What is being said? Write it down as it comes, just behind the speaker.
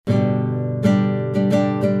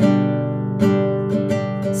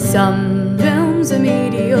Some films are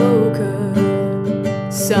mediocre,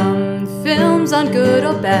 some films aren't good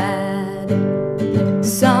or bad,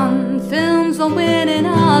 some films won't win an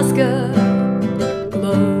Oscar,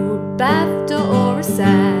 Globe, BAFTA or a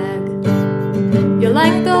SAG. You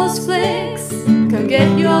like those flicks? Come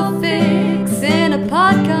get your fix in a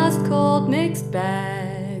podcast called Mixed Bag.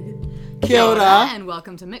 Kia ora. And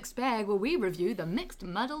welcome to Mixed Bag, where we review the mixed,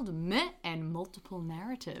 muddled, meh, and multiple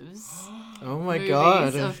narratives. Oh my movies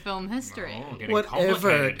god. of film history. Oh, getting Whatever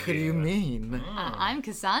complicated could here. you mean? I'm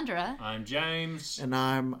Cassandra. I'm James. And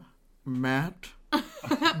I'm Matt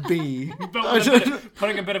B. But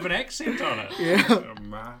putting a bit of an accent on it.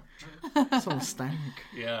 Yeah. Some stank.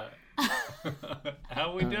 Yeah.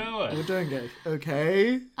 How we We're doing? doing it.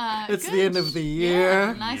 Okay. It's Good. the end of the year.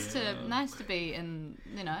 Yeah, nice to be in,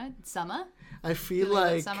 summer. I feel Feeling a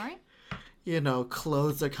bit like, summery.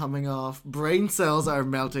 clothes are coming off. Brain cells are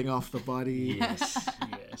melting off the body.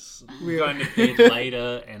 Yes. We're going to bed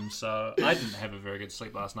later, and so I didn't have a very good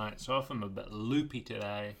sleep last night, so if I'm a bit loopy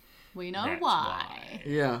today, We know that's why.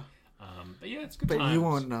 Yeah. But yeah, it's good But times. you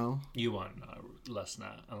won't know. You won't know,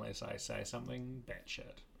 listener, unless I say something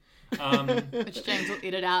batshit. Which James will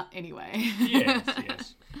edit out anyway.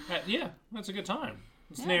 Yes. Yeah, that's a good time.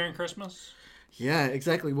 It's nearing Christmas. Yeah,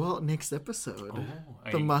 exactly. Well, next episode.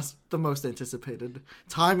 Oh, The most anticipated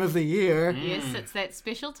time of the year. Yes, it's that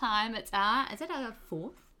special time. Is it our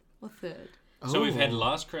fourth or third? So we've had Oh.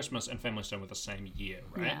 Last Christmas and Family Stone with the same year,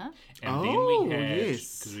 right? Yeah. And Oh, then we had,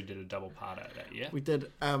 yes. because we did a double parter that year. We did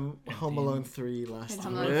Home Alone 3 last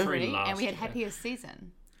Home year. Alone Three 3, last and we had year. Happiest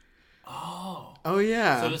Season. Oh,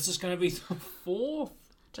 yeah. So this is going to be the fourth.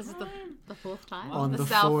 This is the fourth time. On This the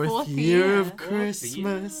is our fourth year year. of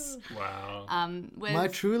Christmas. Wow. With My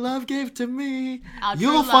true love gave to me. our true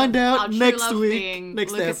You'll love- find our out true next love week. being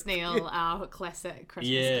Next Lucas step. Neal, our classic Christmas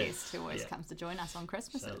Yes. guest who always Yeah. comes to join us on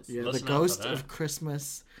Christmases. Yeah, the Listen out ghost for that. of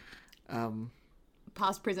Christmas.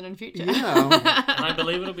 Past, present, and future. Yeah. And I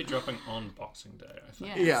believe it'll be dropping on Boxing Day, I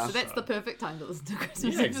think. Yeah. So that's the perfect time to listen to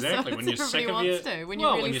Christmas Yeah, exactly. episodes When you're if sick everybody of wants your, to. When well,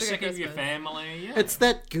 you're really when you're sick sick of your Christmas. family, yeah. It's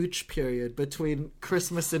that gooch period between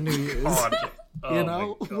Christmas and New Year's. God. Oh you my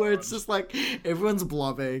know, God. where it's just like everyone's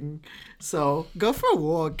blobbing. So go for a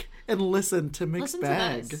walk and listen to Mixed Listen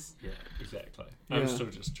Bag. to this. Yeah, exactly. I'm Yeah. still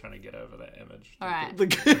just trying to get over that image. All right.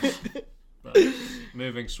 But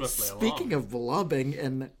moving swiftly Speaking along. of blobbing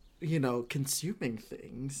and, consuming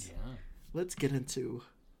things, Yeah. let's get into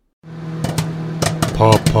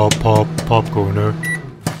Popcorner.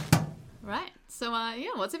 Right. So,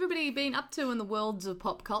 what's everybody been up to in the worlds of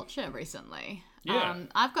pop culture recently? Yeah.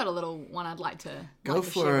 I've got a little one I'd like to Go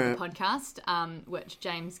share for with the podcast, which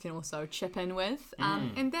James can also chip in with,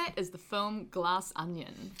 and that is the film Glass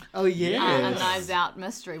Onion, Oh, yeah. a Knives Out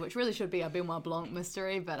mystery, which really should be a Benoit Blanc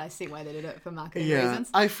mystery, but I see why they did it for marketing Yeah, reasons.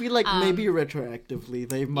 I feel like maybe retroactively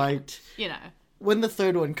they might. When the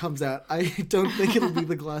third one comes out, I don't think it'll be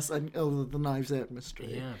the the Knives Out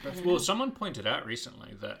mystery. Yeah, but well, someone pointed out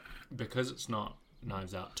recently that because it's not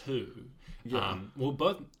Knives Out 2,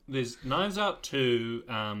 there's Knives Out 2,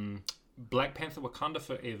 Black Panther Wakanda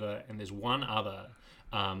Forever, and there's one other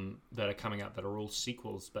that are coming out that are all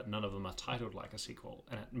sequels, but none of them are titled like a sequel,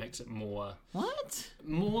 and it makes it more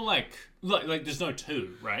like there's no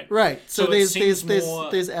 2, right? Right. So it there's seems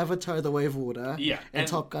more- there's Avatar: The Way of Water. Yeah, And and-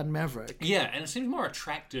 Top Gun: Maverick. Yeah, and it seems more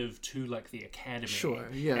attractive to like the Academy. Sure,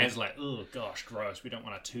 yeah. As like, oh gosh, gross, we don't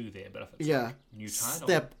want a 2 there, but if it's Yeah. like a new title.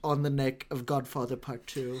 Step on the neck of Godfather Part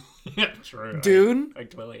 2. Yeah, true. Dune? I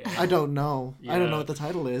clearly I don't know. I don't know Yeah. what the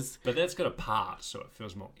title is. But that's got a part, so it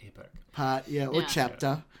feels more epic. Part, or Yeah.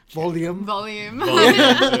 chapter. Volume. Volume. Volume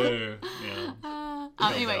 2, yeah.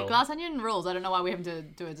 Anyway, Bell. Glass Onion rules. I don't know why we have to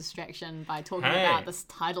do a distraction by talking Hey. about this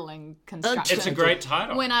titling construction. It's a great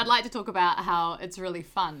title. When I'd like to talk about how it's really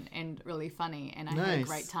fun and really funny, and I had a Nice.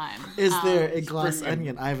 great time. Is there a glass bring-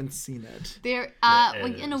 onion? I haven't seen it. There, There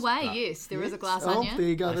in a is, way, but- yes, there is a glass Oh, onion. there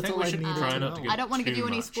you go. I That's think all we I should needed try to not know. to get I don't want to give too you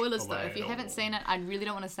any much spoilers though. away If you at haven't all. seen it, I really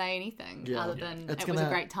don't want to say anything Yeah. other than It's it was a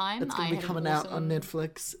great time. It's going I to be had an coming out on awesome-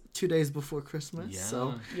 Netflix 2 days before Christmas. Yeah.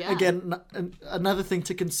 So, Yeah. again, another thing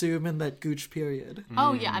to consume in that gooch period.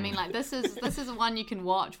 Oh yeah, I mean, like this is one you can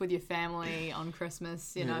watch with your family on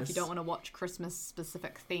Christmas. If Yes. you don't want to watch Christmas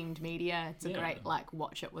specific themed media, it's a Yeah. great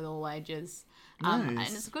watch it with all ages. Nice. And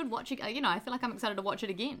it's a good watching. I feel like I'm excited to watch it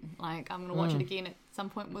again. Like I'm gonna watch it again at some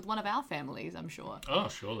point with one of our families. I'm sure. Oh,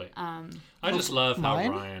 surely. I just love how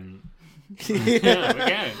mine? Ryan. Yeah, we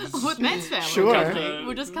can. With Matt's family, Sure. definitely.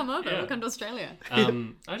 We'll just come over. Yeah. We'll come to Australia.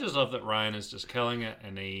 I just love that Ryan is just killing it,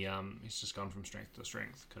 and he's just gone from strength to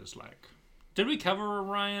strength because Did we cover a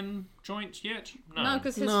Ryan joint yet? No,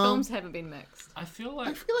 because his films haven't been mixed. I feel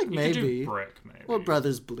like maybe. Could do Brick, maybe. Or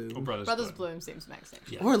Brothers Bloom. Brothers Bloom seems mixed,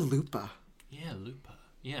 actually. Yeah. Or Looper. Yeah, Looper.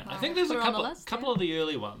 Yeah, I think there's a couple of the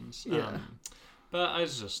early ones. Yeah. But I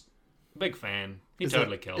was just big fan. He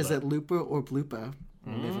totally killed it. Is it Looper or Blooper?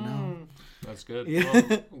 We'll never know. That's good. Yeah.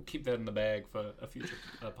 Well, we'll keep that in the bag for a future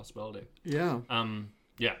possibility. Yeah.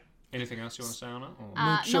 Yeah. Anything else you want to say on it?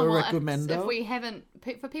 Mucho recommendo. If we haven't,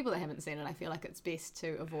 for people that haven't seen it, I feel like it's best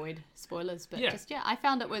to avoid spoilers. But I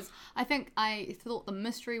found I thought the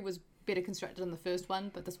mystery was better constructed than the first one,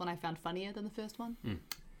 but this one I found funnier than the first one.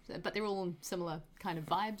 But they're all similar kind of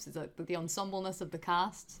vibes. It's like the ensembleness of the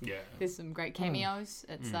cast. Yeah. There's some great cameos.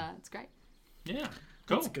 It's great. Yeah.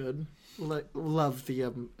 Cool. That's good. Love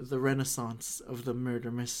the renaissance of the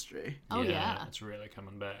murder mystery. Oh yeah. It's really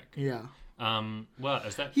coming back. Yeah. Well,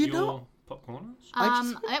 is that your popcorners?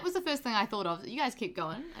 That was the first thing I thought of. You guys keep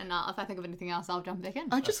going, and if I think of anything else, I'll jump back in.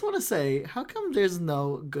 I just want to say, how come there's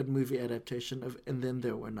no good movie adaptation of And Then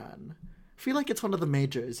There Were None? I feel like it's one of the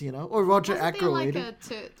majors, or Roger Ackroyd. There's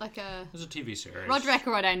a TV series. Roger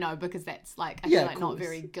Ackroyd, I know, because that's I feel like not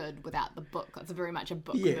very good without the book. It's very much a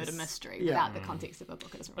book murder mystery. Without the context of a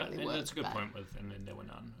book, it doesn't really work. That's a good point with And Then There Were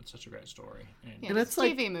None. It's such a great story. And it's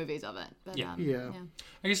TV movies of it. But, yeah.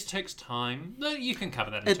 I guess it takes time. You can cover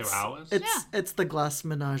that in 2 hours. It's the glass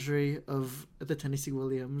menagerie of the Tennessee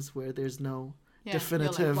Williams, where there's no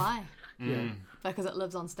definitive. Why? Yeah. Because it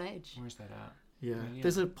lives on stage. Where's that at? Yeah.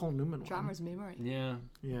 There's a Paul Newman one. Drama's memory. Yeah.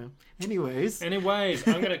 Yeah. Anyways, I'm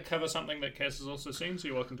going to cover something that Cass has also seen, so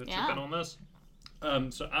you're welcome to chip in on this.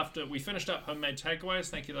 So after we finished up Homemade Takeaways,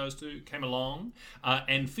 thank you those two came along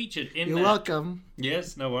and featured in You're welcome.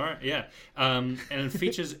 Yes, no worry. Yeah. And it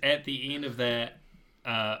features at the end of that,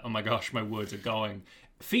 oh my gosh, my words are going.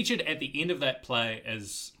 Featured at the end of that play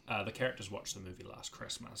is the characters watched the movie Last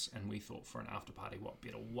Christmas, and we thought for an after party, what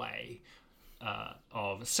better way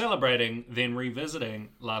of celebrating than revisiting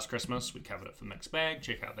Last Christmas. We covered it for Mixed Bag.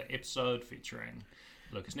 Check out the episode featuring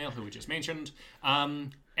Lucas Neal, who we just mentioned,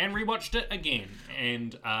 and rewatched it again,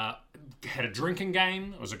 and had a drinking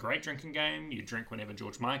game. It was a great drinking game. You drink whenever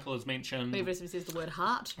George Michael is mentioned. Whenever somebody says the word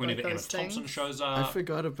heart. Whenever Emma Thompson shows up. I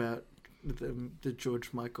forgot about the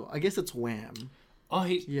George Michael. I guess it's Wham. Oh,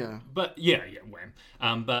 But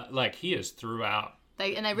Wham. But he is throughout.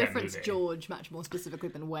 They reference George much more specifically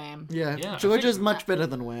than Wham. Yeah. George is much better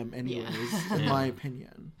than Wham, anyways, in my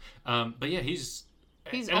opinion. But yeah, he's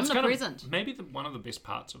omnipresent. Maybe one of the best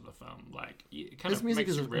parts of the film. It kind His of music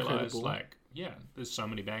makes is you realize, incredible. there's so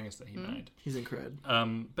many bangers that he made. He's incredible.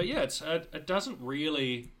 But yeah, it doesn't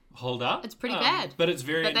really hold up. It's pretty bad. But it's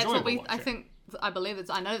very enjoyable. I believe it's.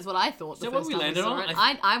 I know it's what I thought. Is that what we landed on?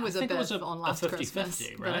 I was a bit on Last 50-50, Christmas,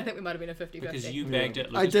 right? but I think we might have been a 50-50. Because you bagged it.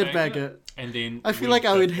 I did bag it, and then I feel like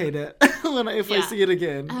I would hate it if I see it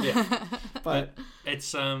again. Yeah, but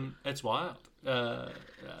it's wild.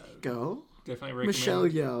 Go. Definitely recommend. Michelle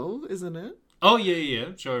Yeoh, isn't it? Oh yeah.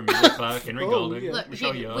 Sure, Emilia Clarke, Henry Golding, Look,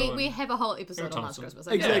 Michelle Yeoh. We have a whole episode on Last Christmas.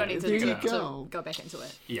 Exactly. There you go. Go back into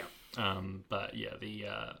it. Yeah. But yeah,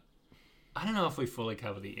 I don't know if we fully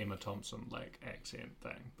cover the Emma Thompson accent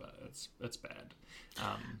thing, but it's bad.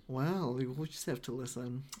 Well, we'll just have to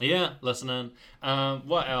listen. Yeah, listen in.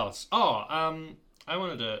 What else? I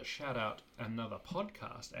wanted to shout out another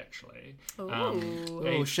podcast, actually.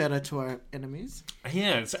 Shout out to our enemies.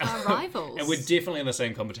 Yeah, it's our rivals. And we're definitely in the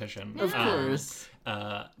same competition. Of course.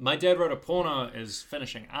 My Dad Wrote a Porno is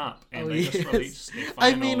finishing up, and they just released their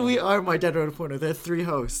final... I mean, we are My Dad Wrote a Porno. There are 3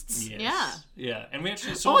 hosts. Yes. Yeah, and we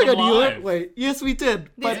actually saw them live. Wait, yes, we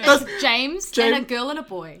did. But James and a girl and a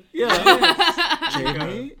boy. Yeah.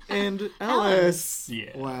 Jamie and Alice.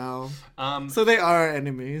 Yeah. Wow. So they are our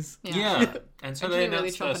enemies. Yeah. And so they really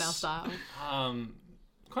announced chopping our style.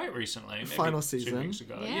 Quite recently, maybe final season. 2 weeks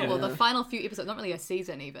ago. Yeah, well, the final few episodes, not really a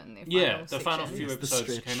season even. The final few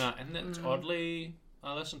episodes came out, and it's oddly,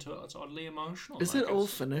 I listened to it, it's oddly emotional. Is it all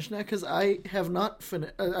finished now? Because I have not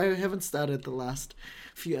finished, I haven't started the last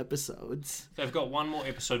few episodes. They've got one more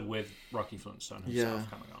episode with Rocky Flintstone himself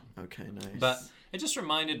coming on. Okay, nice. But it just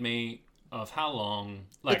reminded me of how long...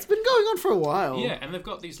 it's been going on for a while. Yeah, and they've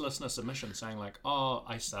got these listener submissions saying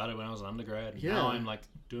I started when I was an undergrad, and now I'm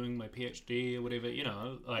doing my PhD or whatever,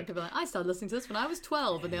 People are I started listening to this when I was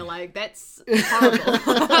 12, and they're like, that's horrible.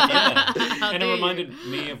 And it reminded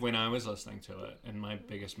me of when I was listening to it, and my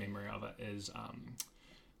biggest memory of it is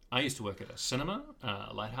I used to work at a cinema,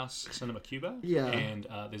 Lighthouse Cinema Cuba, and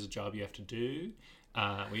there's a job you have to do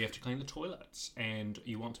where you have to clean the toilets, and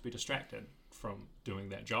you want to be distracted from doing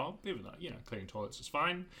that job, even though, cleaning toilets is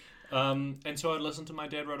fine. And so I'd listen to My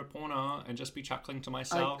Dad Wrote a Porno and just be chuckling to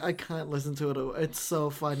myself. I can't listen to it. It's so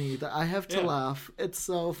funny that I have to laugh. It's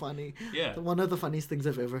so funny. Yeah. One of the funniest things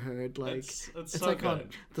I've ever heard. Like it's so like good. on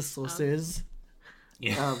The Sources.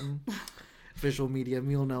 Visual medium.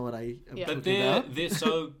 You'll know what I am talking about. They're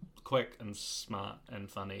so quick and smart and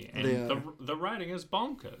funny, and the writing is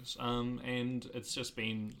bonkers. And it's just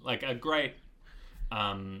been like a great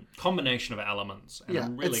combination of elements. And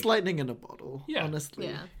I'm really, it's lightning in a bottle. Yeah, honestly.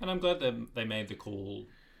 Yeah. And I'm glad that they made the call,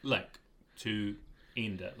 like, to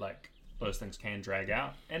end it. Like, those things can drag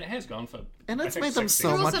out, and it has gone for. And it's made them so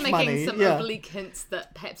You're much also money. making some oblique hints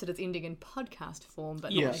that perhaps it is ending in podcast form,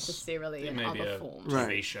 but not necessarily in maybe other a forms.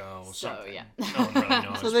 TV show or something. So, yeah. No one really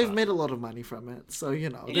knows. So they've made a lot of money from it. So, they're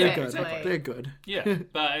good. Exactly. They're good. Yeah,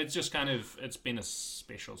 but it's just kind of, it's been a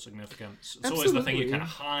special significance. It's always the thing you kind of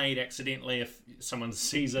hide accidentally if someone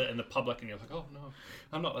sees it in the public and you're like, oh no,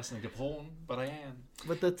 I'm not listening to porn, but I am.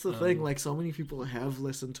 But that's the thing, like, so many people have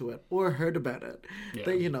listened to it or heard about it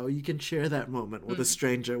that, you can share that moment with a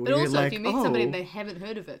stranger where But you're also, like, if you meet somebody and they haven't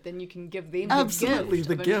heard of it, then you can give them absolutely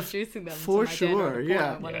the gift of introducing them for to My Dad Wrote a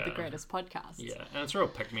Porno, one of the Yeah. greatest podcasts. Yeah, and it's a real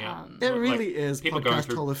pick-me-up. it really is people going Podcast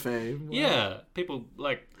through- Hall of Fame. Yeah, people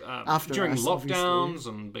like After during us, lockdowns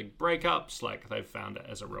and big breakups, like they've found it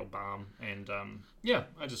as a real balm. And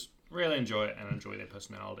I just really enjoy it and enjoy their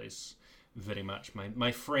personalities very much.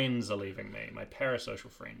 My friends are leaving me, my parasocial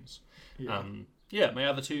friends. My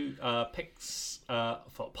other two picks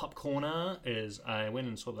for Popcorner is I went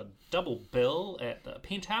and saw the double bill at the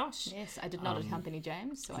Penthouse. Yes, I did not accompany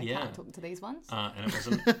James, so I can't talk to these ones. And it was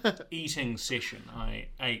an eating session. I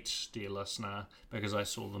ate, dear listener, because I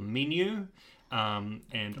saw the menu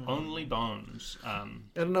and Only Bones. I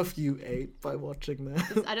don't know if you ate by watching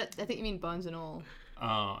that. I think you mean Bones and All.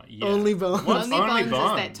 Yeah. Only Bones. What's Only Bones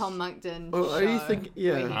Bones? is that Tom Monkton Oh, show. are you thinking?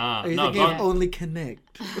 Yeah. Are you no, thinking Bones- Only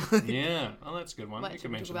Connect? Yeah. Oh, that's a good one. Wait, You should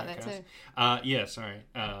can we mention talk that, about guys. Yeah, sorry.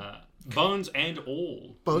 Bones and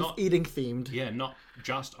All. Both Not- eating themed. Yeah, not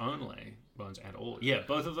just only Bones and All. Yeah,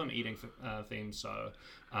 both of them eating themes. So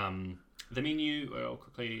the menu, I'll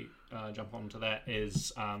quickly jump onto that,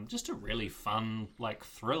 is just a really fun, like,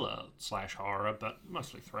 thriller / horror, but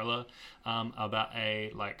mostly thriller, about a,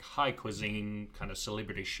 like, high cuisine kind of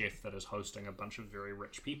celebrity chef that is hosting a bunch of very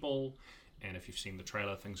rich people. And if you've seen the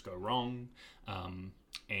trailer, things go wrong.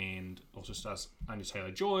 And also stars Anya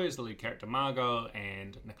Taylor-Joy as the lead character Margot,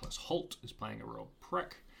 and Nicholas Hoult is playing a real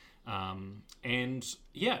prick. And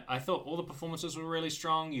yeah, I thought all the performances were really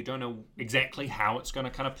strong. You don't know exactly how it's going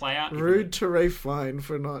to kind of play out. Rude to Ray Fine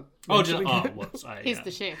for not. Whoops! He's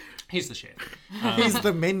the chef. He's the chef. He's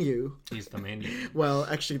the menu. He's the menu. Well,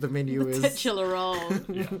 actually, the menu is. Titular role.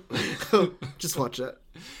 Yeah. Just watch it.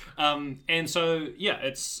 And so yeah,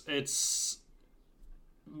 it's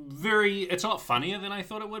not funnier than I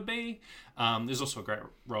thought it would be. There's also a great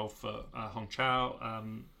role for Hong Chow,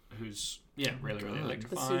 who's really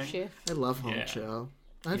electrifying. The sous chef. I love Hong Chow.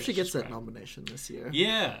 I hope she gets that nomination this year.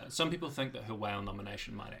 Yeah, some people think that her WoW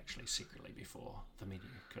nomination might actually secretly be for the menu,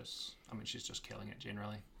 because she's just killing it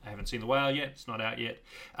generally. I haven't seen the WoW yet; it's not out yet.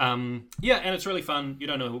 And it's really fun. You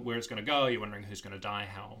don't know where it's going to go. You're wondering who's going to die,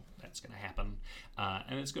 how that's going to happen,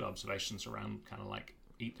 and it's good observations around kind of like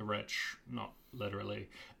eat the rich, not literally,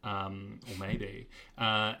 or maybe,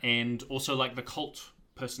 and also like the cult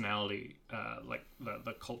personality, like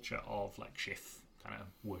the culture of like chef kind of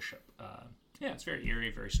worship. It's very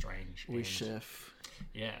eerie, very strange. Chef.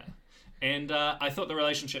 Yeah. And I thought the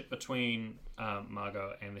relationship between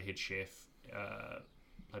Margot and the head chef,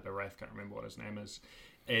 played by Rafe, can't remember what his name is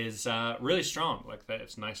really strong. Like that,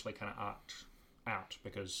 it's nicely kind of arced out,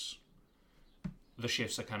 because the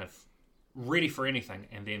chefs are kind of ready for anything,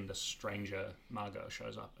 and then the stranger Margot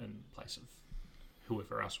shows up in place of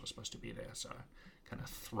whoever else was supposed to be there, so kind of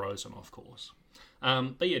throws them off course.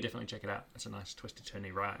 But yeah, definitely check it out. It's a nice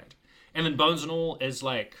twisty-turny ride. And then Bones and All is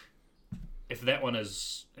like, if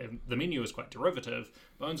the menu is quite derivative,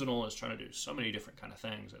 Bones and All is trying to do so many different kind of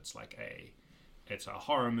things. It's like it's a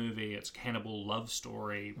horror movie, it's cannibal love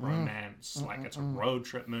story, romance, it's a road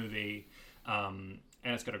trip movie, and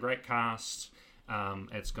it's got a great cast.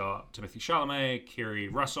 It's got Timothée Chalamet,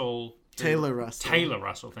 Taylor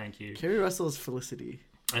Russell, thank you. Kerry Russell is Felicity.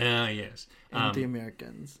 Yes. And The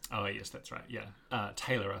Americans. Oh, yes, that's right, yeah.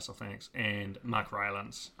 Taylor Russell, thanks. And Mark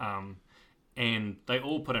Rylance. And they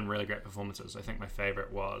all put in really great performances. I think my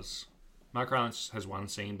favourite was Mark Rylance has one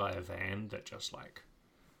scene by a van that just like...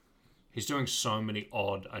 He's doing so many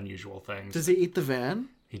odd, unusual things. Does he eat the van?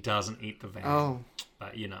 He doesn't eat the van. Oh.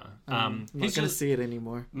 But, you know. I'm not going to see it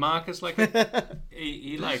anymore. Mark is like...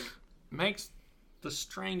 he like makes the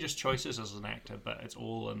strangest choices as an actor, but it's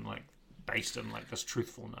all in like based in like this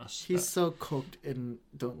truthfulness. He's so cooked in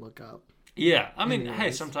Don't Look Up. Yeah, I mean,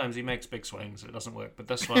 hey, sometimes he makes big swings and it doesn't work, but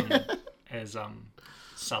this one as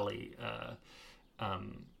Sully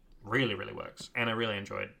really, really works. And I really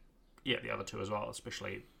enjoyed, the other two as well,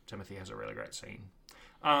 especially Timothy has a really great scene.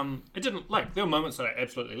 It didn't, there were moments that I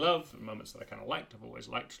absolutely love, and moments that I kind of liked. I've always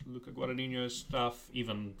liked Luca Guadagnino's stuff,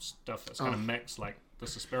 even stuff that's kind of mixed, like the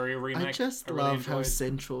Suspiria remake. I just love how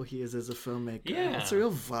central he is as a filmmaker. Yeah. It's a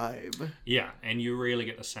real vibe. Yeah, and you really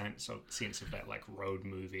get the sense of that, like, road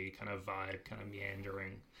movie kind of vibe, kind of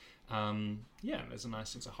meandering. There's a nice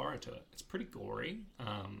sense of horror to it. It's pretty gory.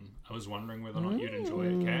 I was wondering whether or not you'd enjoy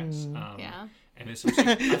it, Cass. And there's some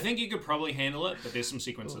I think you could probably handle it, but there's some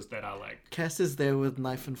sequences that are like... Cass is there with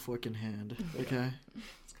knife and fork in hand. Okay.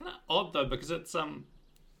 It's kind of odd, though, because it's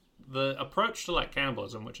the approach to, like,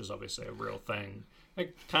 cannibalism, which is obviously a real thing... I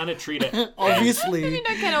kind of treat it obviously.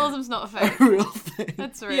 Cannibalism's not fake. A real thing.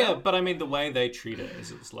 That's real. Yeah, but I mean the way they treat it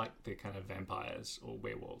is it's like they're kind of vampires or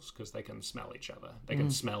werewolves because they can smell each other. They can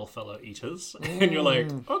smell fellow eaters, and you're like,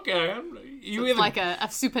 okay, it's like a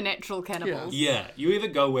supernatural cannibal. Yeah, you either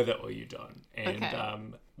go with it or you don't.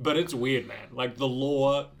 And but it's weird, man. Like the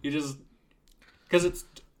lore, you just because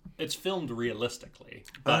it's filmed realistically.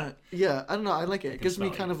 But I don't know. I like it. It gives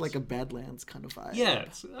me kind of like a Badlands kind of vibe. Yeah,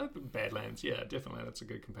 it's Badlands. Yeah, definitely. That's a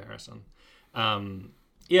good comparison.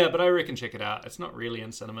 But I reckon check it out. It's not really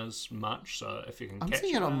in cinemas much, so if you can catch it. I'm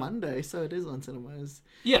seeing it on Monday, so it is on cinemas.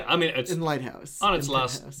 Yeah, I mean, it's... in Lighthouse. On its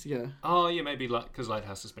last... Lighthouse, yeah. Oh, yeah, maybe because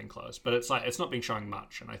Lighthouse has been closed. But it's not been showing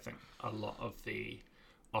much, and I think a lot of the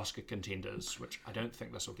Oscar contenders, which I don't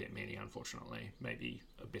think this will get many, unfortunately. Maybe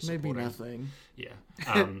a best supporting. Maybe nothing. Yeah.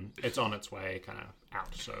 It's on its way kind of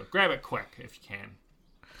out, so grab it quick if you can.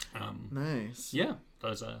 Nice. Yeah,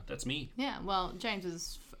 that's me. Yeah, well,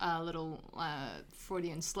 James's little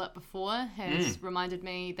Freudian slip before has reminded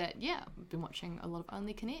me that, we've been watching a lot of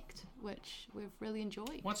Only Connect, which we've really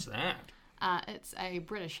enjoyed. What's that? It's a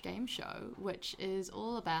British game show, which is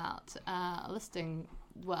all about listing...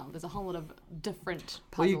 Well, there's a whole lot of different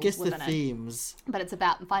puzzles. Well, you guess the within themes. But it's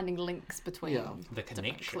about finding links between the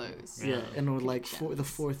connection. Clues. Yeah, and like the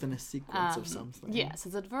fourth in a sequence of something. Yes,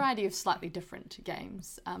 it's a variety of slightly different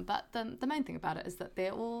games. But the main thing about it is that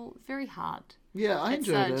they're all very hard. Yeah, I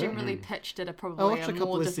enjoyed it. It's generally pitched at a more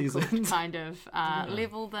difficult seasons. kind of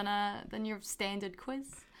level than your standard quiz.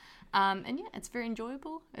 And it's very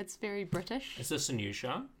enjoyable. It's very British. Is this a new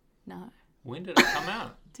show? No. When did it come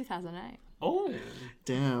out? 2008. Oh,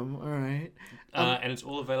 damn! All right, and it's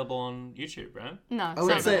all available on YouTube, right? No, I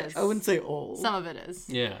wouldn't say all. Some of it is.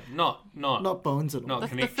 Yeah, not Bones and all. Not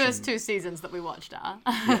the first two seasons that we watched are.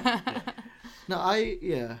 No,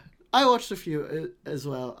 I watched a few as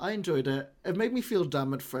well. I enjoyed it. It made me feel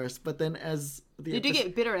dumb at first, but then as the you do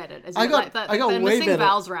get better at it. I got way missing better.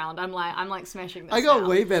 Vowels round. I'm like smashing this. I got now.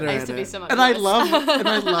 way better I at used to it, be so much and worse.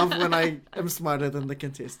 I love when I am smarter than the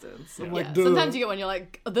contestants. I'm like, dude. Sometimes you get when you're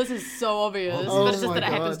like, this is so obvious, but it's just that it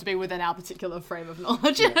happens to be within our particular frame of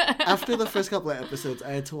knowledge. After the first couple of episodes,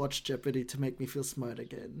 I had to watch Jeopardy to make me feel smart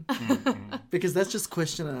again, because that's just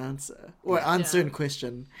question and answer, or answer and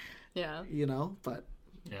question. Yeah, but.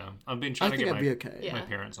 Yeah, I've been trying to get my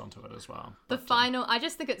parents onto it as well. The final, I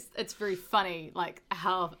just think it's very funny, like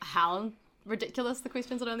how ridiculous the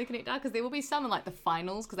questions on Only Connect are, because there will be some in like the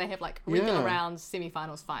finals, because they have like regular rounds,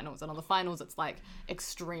 semi-finals, finals, and on the finals it's like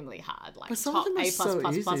extremely hard, like top A+++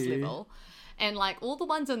 level, and like all the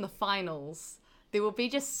ones in the finals, there will be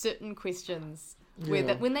just certain questions where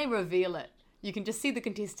that when they reveal it, you can just see the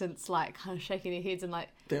contestants like kind of shaking their heads and like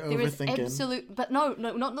they're overthinking. But not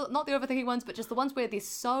the overthinking ones, but just the ones where they're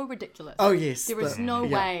so ridiculous. Oh yes, there is no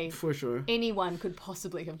way for sure anyone could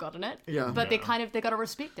possibly have gotten it. Yeah, but they got to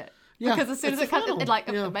respect it because as soon as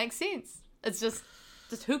it makes sense. It's just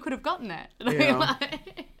who could have gotten that? Yeah.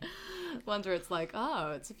 Ones where it's like,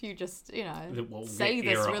 it's if you just say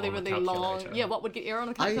this really really long. Yeah, what would get error on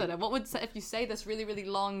the calculator? What would if you say this really really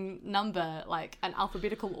long number, like an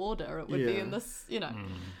alphabetical order? It would be in this.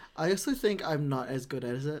 I also think I'm not as good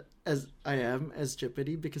at it as I am as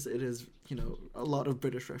Jeopardy, because it is a lot of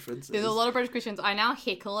British references. There's a lot of British questions. I now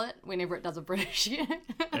heckle it whenever it does a British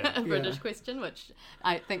British question, which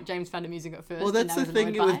I think James found amusing at first. Well, that's the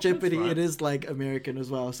thing with Jeopardy. It is like American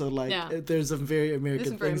as well. So like, there's some very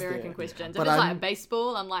American questions. If it's like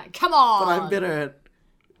baseball, I'm like, come on. But I'm better at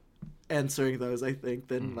answering those, I think,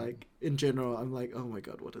 than like in general. I'm like, oh my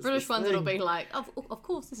god, what is British this ones? thing? It'll be like, of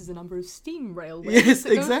course, this is a number of steam railways. Yes,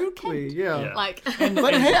 exactly. Yeah. Like,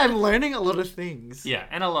 but hey, I'm learning a lot of things. Yeah,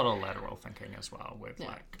 and a lot of lateral thinking as well with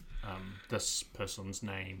like this person's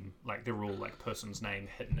name, like they're all like person's name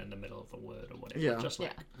hidden in the middle of a word or whatever. Yeah. Just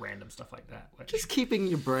like random stuff like that. Which, just keeping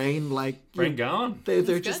your brain like going.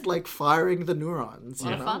 They're just like firing the neurons.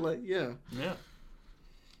 You know, fun. like Yeah.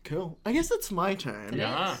 Cool. I guess it's my turn.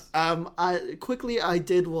 Yeah. I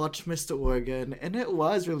did watch Mr. Organ, and it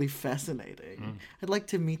was really fascinating. I'd like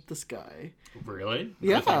to meet this guy. Really?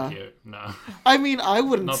 Yeah. No, thank you. No. I mean, I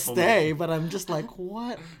wouldn't Not for stay, me. but I'm just like,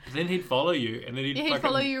 what? Then he'd follow you, and then he'd, He'd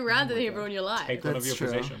follow you around and he'd ruin your life. take one of That's your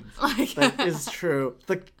true. possessions. That is true.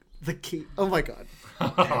 The key. Oh my god.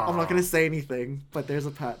 I'm not gonna say anything, but there's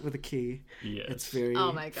a pat with a key. Yes. It's very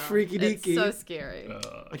Oh my god. freaky It's deaky. so scary.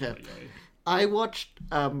 Okay. I watched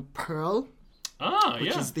Pearl,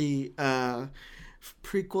 which is the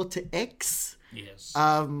prequel to X. Yes.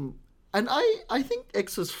 And I think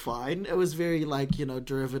X was fine. It was very like,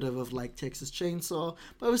 derivative of like Texas Chainsaw,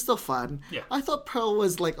 but it was still fun. Yeah. I thought Pearl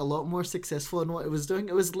was like a lot more successful in what it was doing.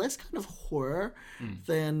 It was less kind of horror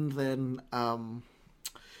than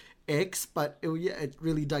X, but it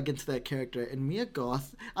really dug into that character. And Mia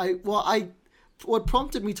Goth, what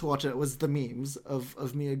prompted me to watch it was the memes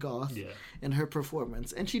of Mia Goth and her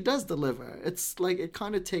performance, and she does deliver. It's like it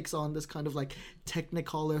kind of takes on this kind of like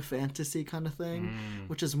Technicolor fantasy kind of thing,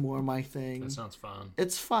 which is more my thing. That sounds fun.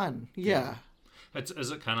 It's fun, yeah. Is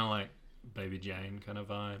it kind of like Baby Jane kind of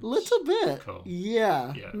vibe? Little bit, Cool.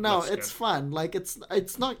 yeah. No, looks it's good. fun. Like it's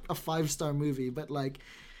not a 5-star movie, but like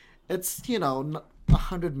it's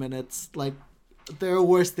 100 minutes. Like there are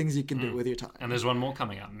worse things you can do with your time. And there's one more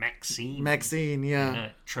coming up, Maxine. Maxine, yeah.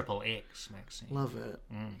 Triple X, Maxine. Love it.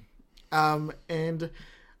 And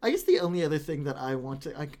I guess the only other thing that I want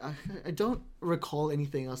to... I don't recall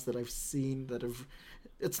anything else that I've seen that have...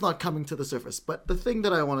 It's not coming to the surface. But the thing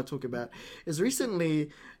that I want to talk about is recently,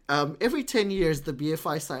 every 10 years, the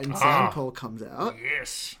BFI Science Sound poll comes out.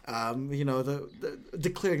 Yes.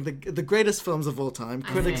 Declaring the greatest films of all time,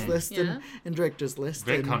 critics list and directors list.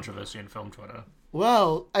 Big and, controversy in film Twitter.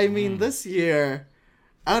 well, I mean, this year,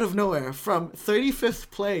 out of nowhere, from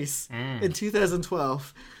 35th place in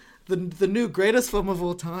 2012, the new greatest film of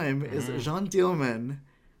all time is Jean Dielman,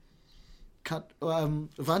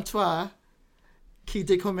 23, Quai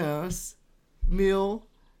des Commerces,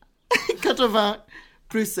 1080,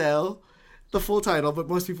 Bruxelles, the full title, but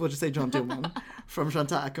most people just say Jean Dielman, from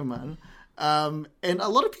Chantal Akerman. And a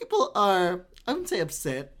lot of people are, I wouldn't say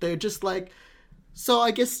upset, they're just like, so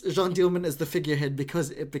I guess Jean Dielman is the figurehead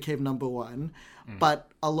because it became number one,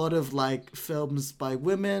 but a lot of like films by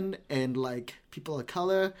women and like people of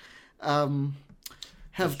color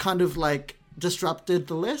have kind of like disrupted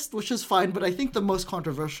the list, which is fine. But I think the most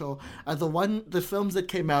controversial are the films that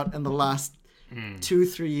came out in the last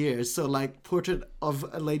 2-3 years. So like Portrait of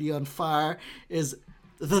a Lady on Fire is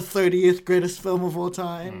the 30th greatest film of all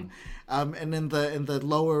time. And in the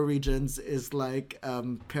lower regions is like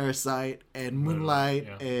Parasite and Moonlight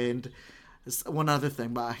and one other thing,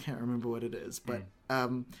 but I can't remember what it is. But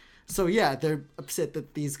so yeah, they're upset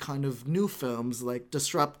that these kind of new films like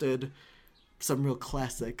disrupted some real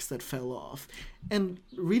classics that fell off. And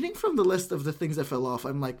reading from the list of the things that fell off,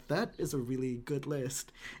 I'm like, that is a really good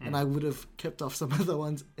list. And I would have kept off some of the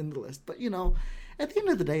ones in the list. But at the end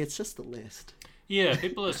of the day, it's just a list. Yeah,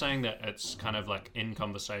 people are saying that it's kind of like in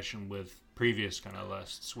conversation with previous kind of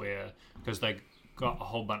lists because they got a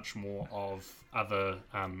whole bunch more of other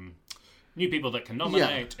new people that can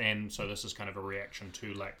nominate, and so this is kind of a reaction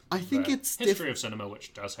to like I think the it's history of cinema,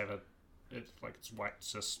 which does have it's white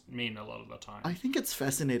cis men a lot of the time. I think it's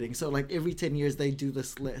fascinating. So like every 10 years they do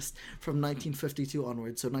this list from 1952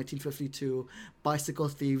 onwards. So 1952, Bicycle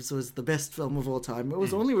Thieves was the best film of all time. It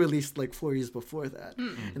was only released like 4 years before that.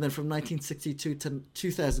 And then from 1962 to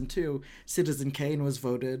 2002, Citizen Kane was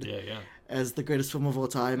voted as the greatest film of all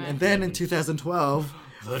time. And then in 2012,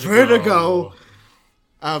 Vertigo.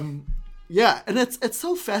 Yeah, and it's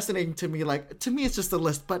so fascinating to me. Like, to me, it's just a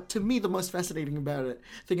list, but to me, the most fascinating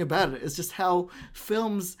thing about it is just how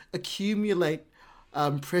films accumulate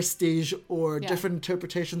prestige or different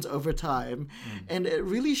interpretations over time, and it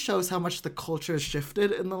really shows how much the culture has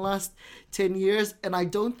shifted in the last 10 years. And I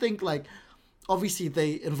don't think obviously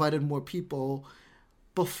they invited more people.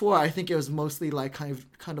 Before, I think it was mostly like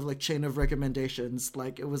kind of like chain of recommendations.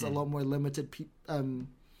 Like it was a lot more limited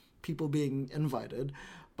people being invited.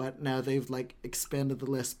 But now they've like expanded the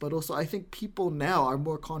list. But also I think people now are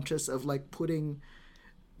more conscious of like putting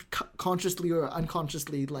consciously or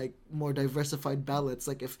unconsciously like more diversified ballots.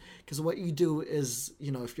 Like because what you do is,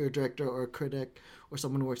 if you're a director or a critic or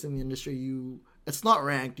someone who works in the industry, it's not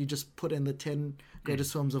ranked. You just put in the 10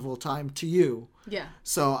 greatest films of all time to you. Yeah.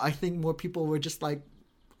 So I think more people were just like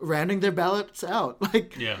rounding their ballots out.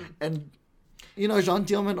 And You know, Jean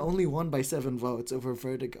Dielman only won by 7 votes over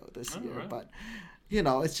Vertigo this year, right. but you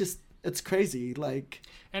know, it's crazy. Like,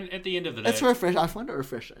 And at the end of the day, it's refreshing. I find it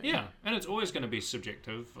refreshing. yeah, and it's always going to be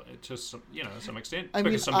subjective to some, some extent. I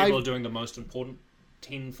because mean, some people are doing the most important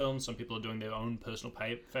 10 films. Some people are doing their own personal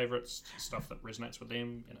favorites, stuff that resonates with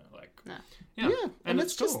them. Yeah, and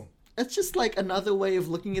it's just cool. it's just like another way of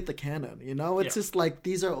looking at the canon, you know? It's Yeah. just like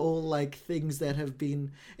these are all like things that have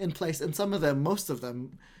been in place, and some of them, most of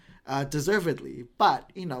them, deservedly. But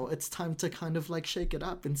you know, it's time to kind of like shake it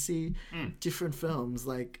up and see different films.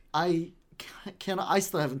 Like I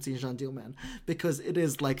still haven't seen Jean Dielman because it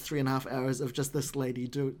is like 3.5 hours of just this lady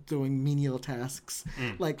doing menial tasks.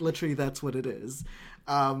 Like literally, that's what it is.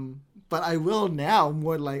 But I will now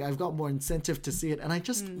more like I've got more incentive to see it, and I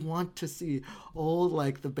just want to see all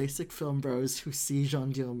like the basic film bros who see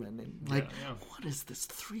Jean Dielman and like, what is this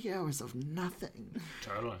 3 hours of nothing?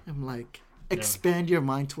 Totally. I'm like, expand your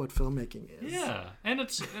mind to what filmmaking is. Yeah, and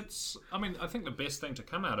it's. I mean, I think the best thing to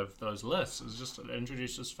come out of those lists is just it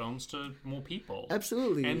introduces films to more people.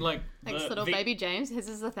 Absolutely. And like, Thanks, little baby James. His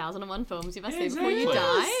is 1,001 films you must see Exactly. before you die.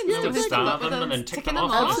 Yes, And yes, still exactly. keep up Star with them and us, tick ticking them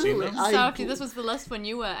them off. off. Absolutely. So if this was the list when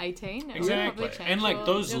you were 18, it would Exactly, probably change and like your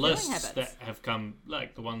those viewing lists habits. that have come,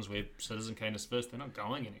 like the ones where Citizen Kane is first, they're not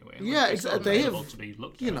going anywhere. Like, Yeah, they're still exactly. They available have, to be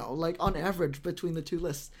looked you at. know, like on average between the two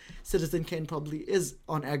lists, Citizen Kane probably is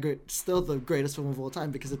on aggregate still the greatest film of all time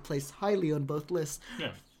because it placed highly on both lists. Yeah.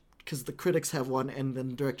 Because the critics have one and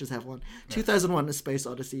then directors have one. 2001: A Space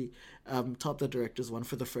Odyssey topped the directors one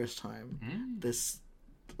for the first time. This,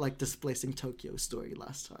 like, displacing Tokyo story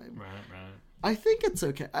last time. Right. I think it's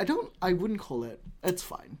okay. I wouldn't call it. It's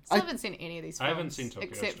fine. I haven't seen any of these films. I haven't seen Tokyo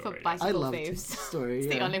except Story for yet. Bicycle I love Thieves. story. It's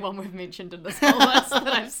Yeah. the only one we've mentioned in this whole list that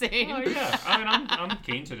I've seen. Oh yeah, I mean, I'm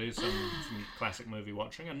keen to do some classic movie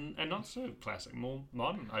watching and not so classic, more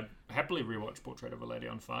modern. I'd happily rewatch Portrait of a Lady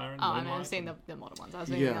on Fire. And Oh, I mean, Moonlight I've seen and- the modern ones. I was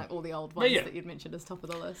meaning Yeah. like all the old ones yeah. that you'd mentioned as top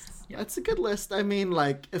of the lists. It's a good list. I mean,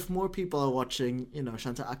 like, if more people are watching, you know,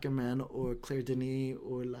 Shanta Ackerman or Claire Denis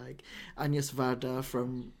or, like, Agnes Varda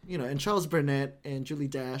from, you know, and Charles Burnett and Julie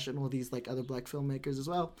Dash and all these, like, other black filmmakers as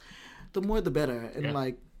well, the more the better. And, Yeah.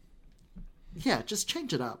 like, yeah, just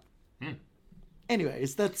change it up.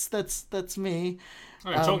 Anyways, that's me.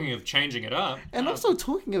 Oh, talking of changing it up, And also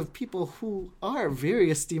talking of people who are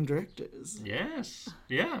very esteemed directors. yes,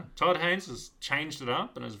 yeah, Todd Haynes has changed it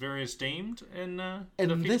up and is very esteemed in the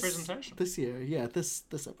And feature this presentation. this year, this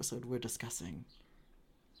episode we're discussing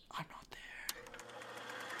I'm Not There.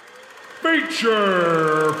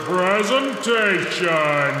 Feature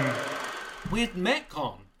presentation. Where'd Matt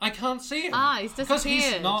gone? I can't see him. He's because he's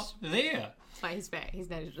disappeared. not there. Wait, he's back. He's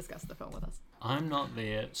now to discuss the film with us. I'm Not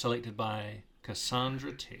There, selected by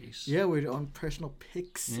Cassandra Teese. Yeah, we're on personal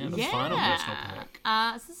picks. Yeah, the final personal pick.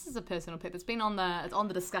 So this is a personal pick that's been on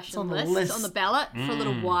the discussion on the list, list. on the ballot for a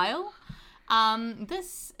little while.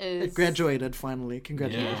 This is It graduated finally.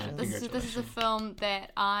 Congratulations. Yeah. This is a Congratulations. film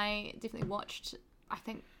that I definitely watched. I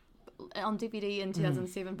think on DVD in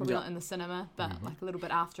 2007, probably Yeah. not in the cinema, but like a little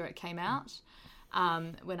bit after it came out.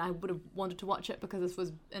 When I would have wanted to watch it because this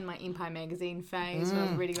was in my Empire magazine phase. When I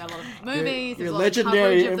was reading about a lot of movies. Your There's a lot of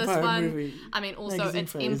legendary coverage of this Empire one. movie I mean, also magazine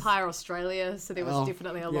it's phase. Empire Australia, so there was Oh,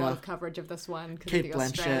 definitely a yeah. lot of coverage of this one because Kate of the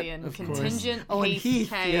Blanchett, Australian of course. contingent. Oh, and Heath,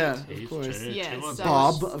 Kate, yeah, of Heath, course. too. Yeah, Two of so- them.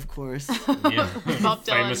 Bob, of course. Yeah. Bob Dylan,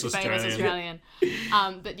 Famous famous Australian.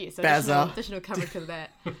 Australian. But yes, Bazza. additional coverage of that.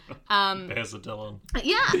 There's a Dylan.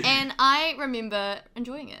 Yeah, and I remember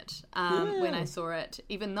enjoying it when I saw it,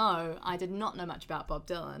 even though I did not know much about Bob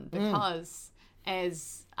Dylan, because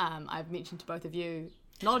as I've mentioned to both of you,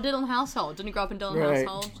 not a Dylan household, didn't grow up in Dylan Right.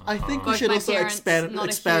 household. I think we Both should my also parents, expand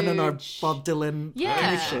not a on our huge- Bob Dylan Yeah.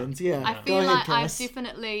 connections. Yeah, I Go feel ahead, like I've Cass.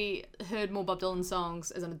 definitely heard more Bob Dylan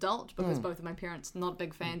songs as an adult because both of my parents not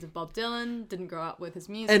big fans of Bob Dylan, didn't grow up with his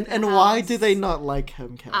music. And in the why house. do they not like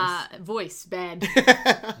him, Cass? Voice bad,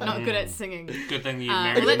 not good at singing. Good thing you Well,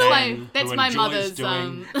 married a that's man that's who my enjoys mother's,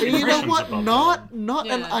 doing you know impressions what? of Bob Not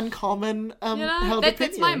an Yeah. uncommon You know, held that's my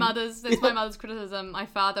opinion. mother's. That's my mother's criticism. My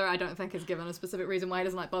father, I don't think, has given a specific reason why he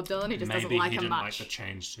doesn't like Bob Dylan. He just Maybe doesn't like he him didn't like much. the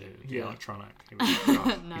change to the Yeah. electronic. He was like,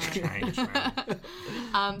 oh, he's changed,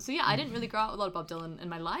 man. So yeah, I didn't really grow up with a lot of Bob Dylan in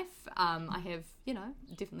my life. I have,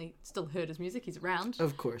 definitely still heard his music. He's around.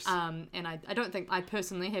 Of course. And I don't think I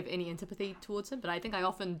personally have any antipathy towards him, but I think I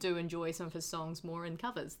often do enjoy some of his songs more in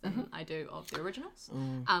covers than I do of the originals.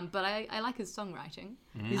 But I like his songwriting.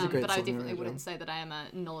 He's a great But I definitely songwriter. wouldn't say that I am a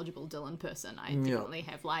knowledgeable Dylan person. I definitely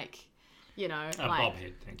have like, A like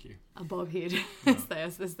bobhead, thank you. a bobhead,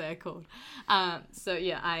 as they're called. So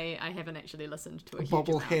yeah, I haven't actually listened to a huge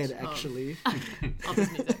Bobblehead, amount actually. of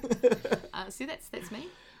his music. So that's me.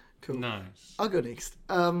 Cool. Nice. I'll go next.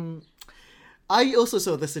 I also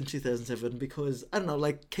saw this in 2007 because, I don't know,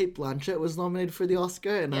 like Kate Blanchett was nominated for the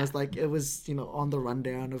Oscar, and I was like, it was, on the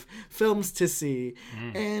rundown of films to see,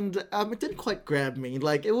 and it didn't quite grab me.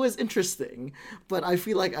 Like, it was interesting, but I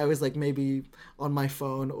feel like I was like maybe on my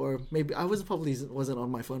phone, or maybe I wasn't on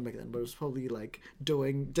my phone back then, but it was probably like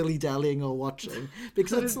doing dilly-dallying or watching,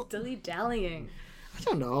 because it's dilly-dallying. I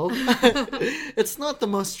don't know. It's not the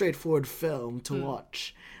most straightforward film to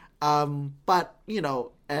watch. But,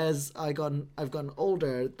 as I've gotten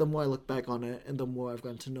older, the more I look back on it and the more I've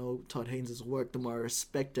gotten to know Todd Haynes' work, the more I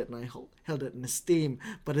respect it and I held it in esteem.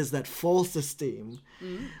 But is that false esteem?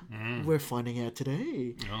 We're finding out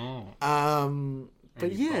today. Oh.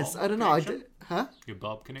 But yes, Bob I don't know. connection? Your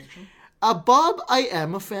Bob connection? Bob, I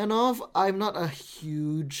am a fan of. I'm not a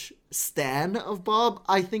huge stan of Bob.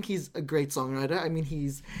 I think he's a great songwriter. I mean,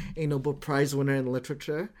 he's a Nobel Prize winner in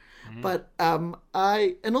literature. But and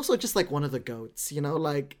also just like one of the GOATs,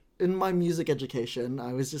 like in my music education,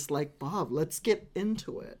 I was just like, Bob, let's get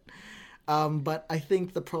into it. But I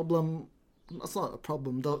think the problem, it's not a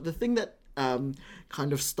problem though, the thing that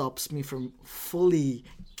kind of stops me from fully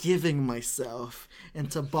giving myself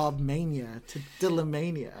into Bob mania, to Dylan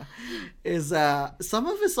mania, is some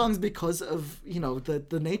of his songs, because of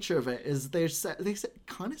the nature of it, is they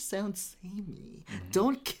kind of sound samey.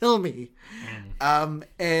 Don't kill me.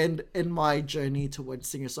 And in my journey towards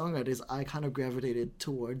singer-songwriters, I kind of gravitated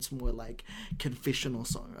towards more like confessional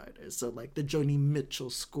songwriters, so like the Joni Mitchell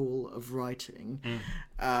school of writing.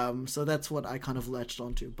 So that's what I kind of latched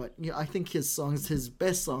onto. But I think his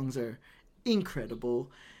best songs are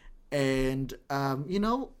incredible, and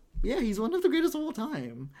he's one of the greatest of all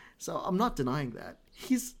time, so I'm not denying that.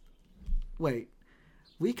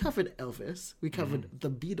 We covered Elvis, we covered the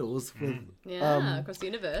Beatles with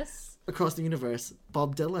across the universe.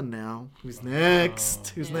 Bob Dylan now. Who's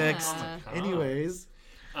next? Anyways,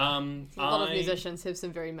 a lot of musicians have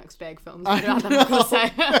some very mixed bag films about them, of course.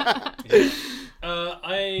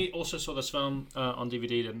 I also saw this film on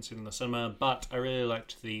DVD, didn't see it in the cinema, but I really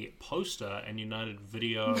liked the poster and United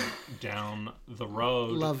Video down the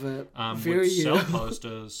road. Love it. Would sell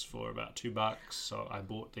posters for about $2, so I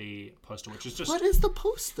bought the poster, which is just... What is the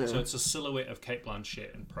poster? So it's a silhouette of Kate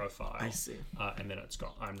Blanchett in profile. I see. And then it's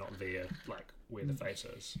got I'm Not There, like, where the face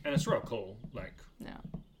is. And it's real cool, like... Yeah.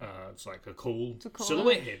 It's like a cool cool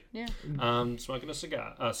silhouette head. Yeah. Smoking a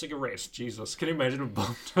cigarette. Jesus, can you imagine if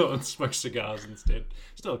Bob Dylan smoked cigars instead?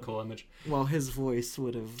 Still a cool image. Well, his voice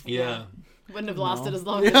would have. Yeah. Wouldn't have lasted as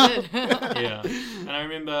long as it did. Yeah. And I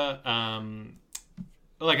remember,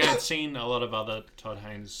 I had seen a lot of other Todd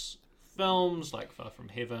Haynes films, like Far From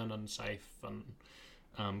Heaven and Safe,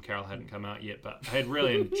 and Carol hadn't come out yet, but I had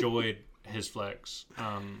really enjoyed his flicks.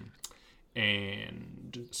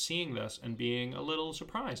 And seeing this and being a little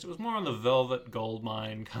surprised. It was more on the Velvet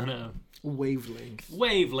Goldmine kind of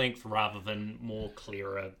wavelength rather than more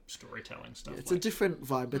clearer storytelling stuff. It's a different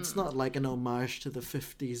vibe. It's not like an homage to the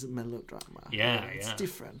 50s melodrama. It's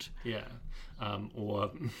different. Yeah.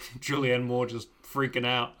 Or Julianne Moore just freaking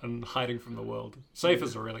out and hiding from the world. Safe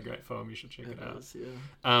is a really great film. You should check it out. Is,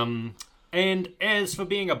 yeah. And as for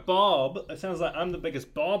being a Bob, it sounds like I'm the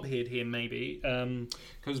biggest Bob head here, maybe,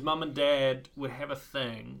 because Mum and Dad would have a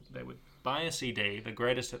thing. They would buy a CD, the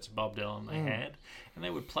greatest hits of Bob Dylan they had, and they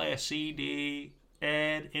would play a CD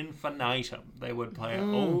ad infinitum. They would play it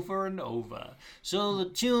over and over. So the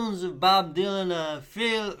tunes of Bob Dylan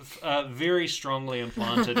feel very strongly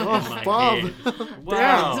implanted in my head.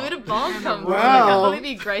 Wow. So where did Bob come from? Wow. I can't believe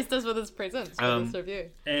he graced us with his presence for this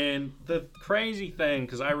review. And the crazy thing,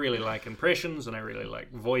 because I really like impressions and I really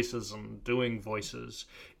like voices and doing voices,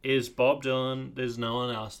 is Bob Dylan, there's no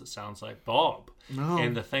one else that sounds like Bob. No.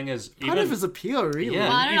 And the thing is... Part of his appeal, really. Yeah.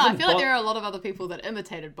 Well, I don't know. I even feel like Bob- there are a lot of other people that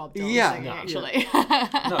imitated Bob Dylan singing, actually.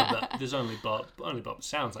 No, but there's only Bob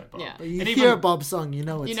sounds like Bob. Yeah. But you And hear even- a Bob song, you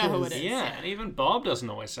know it's You know who his. it is. Yeah, and even Bob doesn't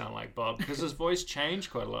always sound like Bob because his voice changed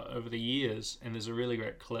quite a lot over the years. And there's a really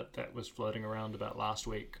great clip that was floating around about last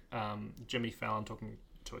week. Jimmy Fallon talking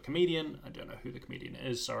to a comedian. I don't know who the comedian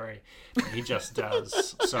is, sorry. He just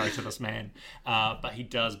does. Sorry to this man. But he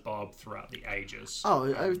does Bob throughout the ages.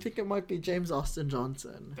 Oh, I think it might be James Austin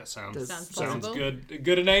Johnson. That sounds Sounds possible. good.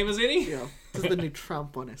 Good a name as any? Yeah, this is the new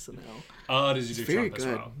Trump on SNL. Oh, does he do Very Trump as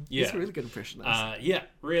good. well? Yeah. He's a really good impressionist. Yeah,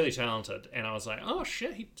 really talented. And I was like, oh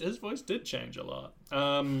shit, his voice did change a lot.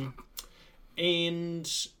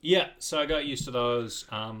 And yeah, so I got used to those.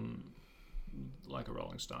 Like a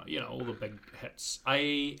Rolling Stone, all the big hits.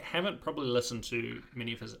 I haven't probably listened to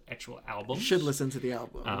many of his actual albums. You should listen to the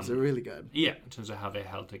albums. They're really good. Yeah, in terms of how they're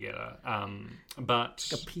held together.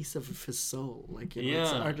 But A piece of his soul. Like,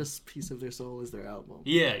 it's an artist's piece of their soul is their album.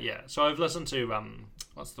 yeah. So I've listened to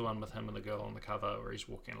what's the one with him and the girl on the cover where he's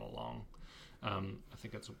walking along? I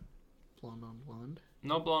think it's Blonde on Blonde.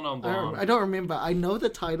 not Blonde on Blonde. I don't remember. I know the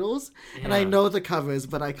titles and I know the covers,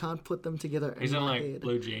 but I can't put them together. He's in my like head.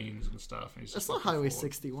 blue jeans and stuff. And he's That's just not looking Highway forward.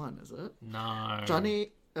 61, is it? No,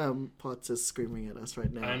 Johnny Potts is screaming at us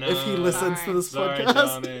right now. I know. If he listens to this Sorry, podcast.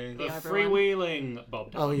 Johnny. The everyone. freewheeling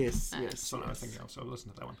Bob Dylan. Oh yes. That's what I was thinking of, so I'll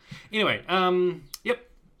listen to that one. Anyway, yep,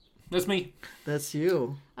 that's me. That's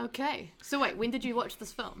you. Okay. So wait, when did you watch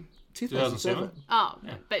this film? 2007. Oh,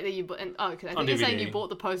 but then you bought. Okay, I think On you're saying DVD. you bought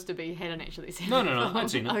the poster, but you hadn't actually seen No, it. I'd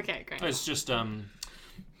seen it. Okay, great. It's just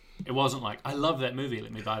it wasn't like I love that movie.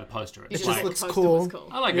 Let me buy the poster. You It's just thought like the looks poster cool. was cool.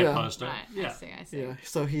 I like Yeah. that poster. Right. Yeah. I see. Yeah.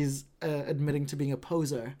 So he's admitting to being a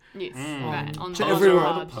poser. Yes. Right. On To the everyone.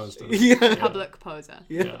 broad Poster. Yeah. public poser.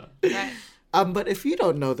 Yeah. Right. But if you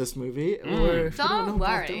don't know this movie, or if you don't know Don't Bob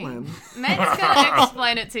worry. Dylan, Matt's gonna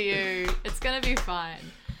explain it to you. It's gonna be fine.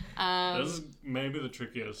 This is maybe the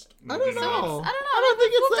trickiest. I don't know. I don't know. I don't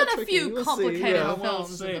think it's We've that done a tricky. few We'll see, complicated yeah. Well,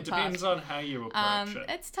 films see, in it the depends past. on how you approach it.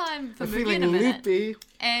 It's time for I'm movie feeling in a minute, loopy.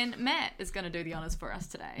 and Matt is going to do the honors for us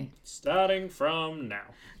today. Starting from now.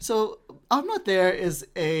 So, I'm Not There is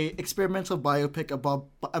a experimental biopic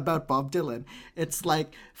about Bob Dylan. It's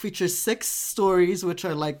like features 6 stories which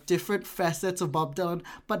are like different facets of Bob Dylan,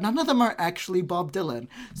 but none of them are actually Bob Dylan.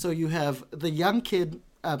 So you have the young kid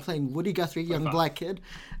playing Woody Guthrie, young black kid,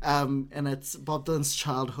 and it's Bob Dylan's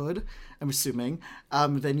childhood, I'm assuming.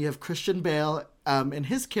 Then you have Christian Bale, and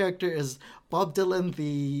his character is Bob Dylan,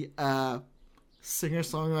 the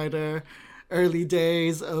singer-songwriter, early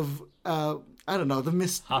days of I don't know,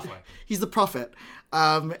 Halfway. He's the prophet.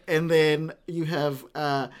 And then you have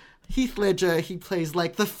Heath Ledger. He plays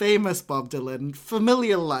like the famous Bob Dylan,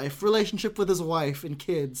 familial life, relationship with his wife and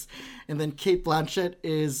kids. And then Cate Blanchett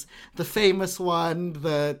is the famous one,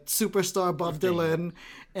 the superstar Bob Dylan.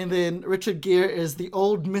 And then Richard Gere is the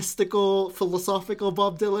old mystical, philosophical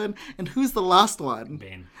Bob Dylan. And who's the last one?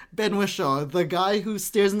 Ben Whishaw, the guy who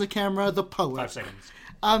stares in the camera, the poet. 5 seconds.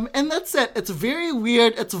 And that's it. It's very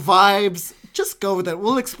weird. It's vibes. Just go with it.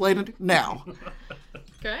 We'll explain it now.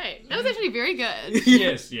 Great. That was actually very good.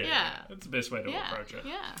 Yes, yeah. Yeah. That's the best way to approach it.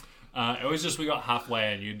 Yeah. It was just we got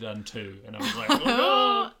halfway and you'd done 2, and I was like,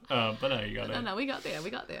 oh no. But no, you got it. No, we got there. We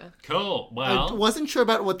got there. Cool. I Well, wasn't sure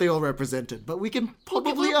about what they all represented, but we can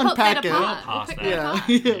probably We'll put unpack that it. apart. We'll pass pick that. that apart.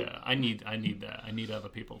 yeah, I need that. I need other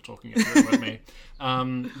people talking it through with me.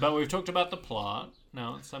 But we've talked about the plot.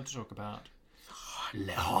 Now it's time to talk about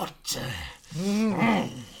Le Hot.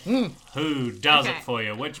 Who does Okay. it for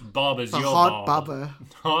you? Which Bob is The your hot Bob? bubba.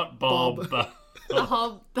 Hot Bob. The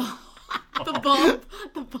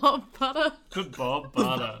Bob butter. The Bob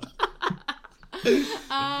Butter.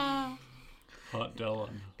 Hot Dylan.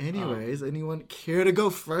 Anyways, anyone care to go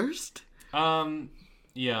first?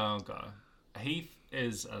 Yeah, I'll go. Heath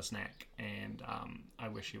is a snack, and I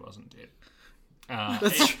wish he wasn't dead.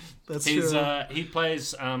 That's He's true. he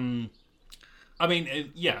plays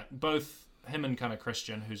both him and kind of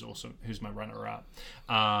Christian, who's my runner-up,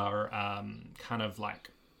 are kind of like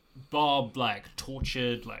Bob, like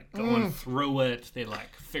tortured, like going through it. They're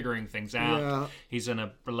like figuring things out. Yeah. He's in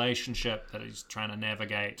a relationship that he's trying to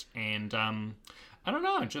navigate, and I don't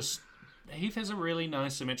know, just Heath has a really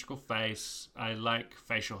nice symmetrical face. I like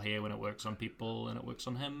facial hair when it works on people, and it works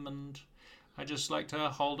on him, and I just like to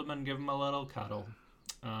hold him and give him a little cuddle.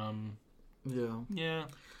 Yeah.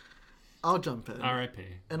 I'll jump in. R.I.P.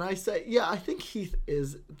 And I say, yeah, I think Heath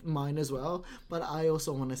is mine as well, but I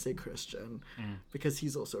also want to say Christian because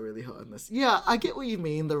he's also really hot in this. Yeah, I get what you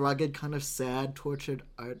mean, the rugged, kind of sad, tortured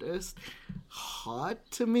artist. Hot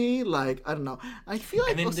to me, like, I don't know. I feel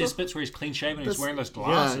like And then also, there's bits where he's clean shaven and he's this- wearing those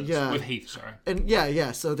glasses. yeah. With Heath, sorry. and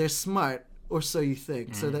yeah, so they're smart, or so you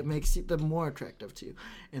think. So that makes them more attractive to you.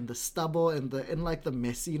 And the stubble and like the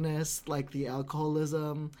messiness, like the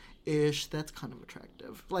alcoholism ish, that's kind of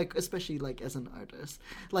attractive. Like especially like as an artist.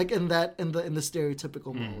 Like in the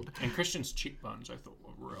stereotypical mold. And Christian's cheekbones, I thought,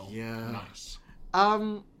 were real nice.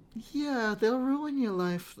 Yeah, they'll ruin your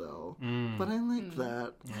life though. But I like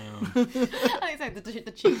that. I think it's like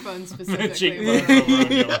the cheekbones specifically. Cheekbones will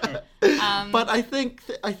ruin your life. But I think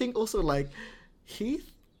also like he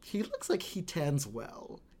looks like he tans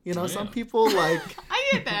well. You know, some Yeah. people like, I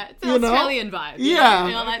get that. It's You an know? Australian vibe. Yeah.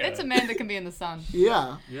 You know, like, Okay. that's a man that can be in the sun.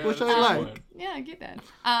 yeah, Yeah, which that's I a like. good point. Yeah, I get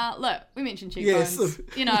that. Look, we mentioned Yes. cheekbones.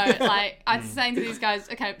 You know, like I was saying to these guys,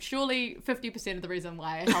 okay, surely 50% of the reason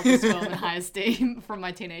why I held this film in high esteem from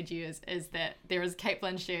my teenage years is that there is Cate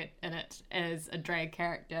Blanchett in it as a drag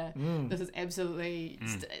character. This is absolutely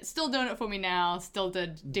still doing it for me now. Still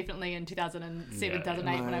did definitely in 2007, Yeah.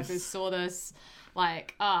 2008 when I Nice. first saw this.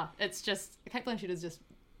 Like, it's just Cate Blanchett is just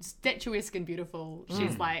statuesque and beautiful.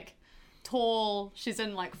 She's like tall. She's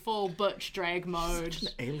in like full butch drag mode. An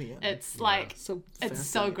alien. It's like so it's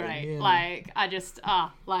so fascinating, great. yeah. Like I just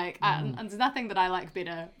and there's nothing that I like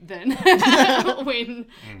better than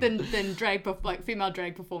than drag like female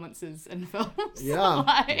drag performances in films. Yeah.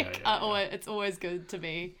 like Yeah. it's always good to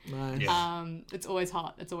me. Nice. Yeah. It's always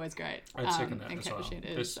hot. It's always great. I'd second that and as Cate well.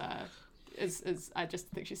 Blanchett This- is I just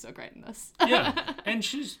think she's so great in this. Yeah, and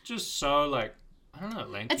she's just so like, I don't know,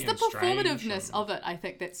 lanky It's the and strange performativeness and- of it, I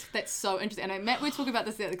think, that's so interesting. And Matt, we talk about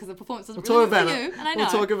this because the performance doesn't We'll really talk work about for you, it. and I know.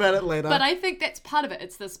 We'll talk about it later. But I think that's part of it.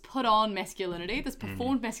 It's this put-on masculinity, this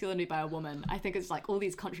performed masculinity by a woman. I think it's like all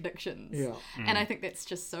these contradictions. Yeah. And I think that's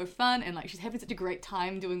just so fun. And like she's having such a great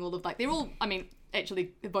time doing all of like, they're all, I mean,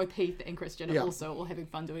 actually both Heath and Christian are Yeah. also all having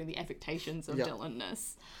fun doing the affectations of Yeah.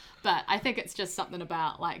 Dylan-ness. But I think it's just something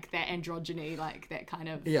about like that androgyny, like that kind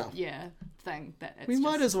of thing. That it's we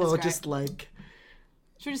might just- as well it's great. just like,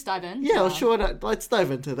 Should we just dive in? yeah, to our- sure. Let's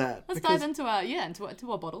dive into that. Let's because- dive into our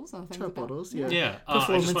into our bottles and things. to our about- bottles, yeah. Yeah, I just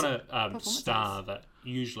Performance- want to star that.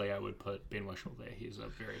 Usually, I would put Ben Whishaw there. He's a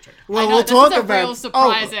very attractive. Well, I know, we'll this talk is a about. real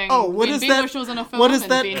surprising What when is Ben that? Whishaw was in a film What is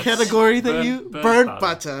and that Ben- category that Burnt- you burnt burnt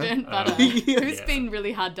butter. butter? Burnt butter. Yeah. Who's been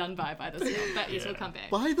really hard done by this film. But yes, we'll come back.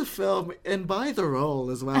 By the film and by the role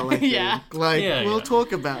as well. I think. Yeah. Like Yeah, we'll yeah.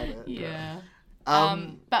 talk about it. Yeah.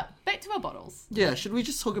 Um, But back to our bottles. Yeah. Should we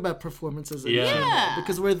just talk about performances? In Yeah. general? Yeah.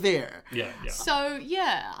 Because we're there. Yeah, yeah. So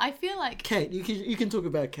yeah, I feel like Kate, you can talk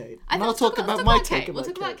about Kate. I And think I'll talk about my take Kate. We'll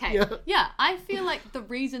about talk about Kate. Yeah. Yeah, I feel like the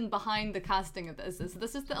reason behind the casting of this is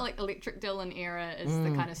the like Electric Dylan era is the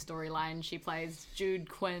kind of storyline she plays. Jude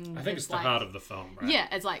Quinn. I think is it's the like, heart of the film, right? Yeah,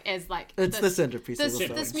 as like It's the centerpiece of this, the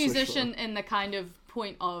film, this for musician in the kind of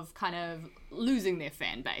point of kind of losing their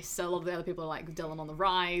fan base. So a lot of the other people are like Dylan on the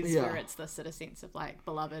rise, Yeah. where it's this sort of sense of like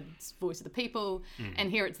beloved voice of the people, and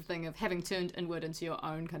here it's the thing of having turned inward into your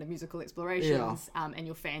own kind of musical explorations, and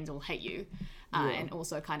your fans will hate you. And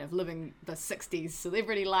also kind of living the 60s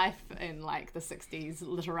celebrity life and like the 60s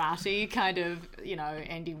literati kind of, you know,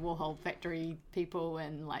 Andy Warhol factory people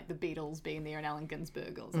and like the Beatles being there and Allen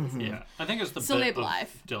Ginsberg. All this Yeah, I think it's the Celeb bit of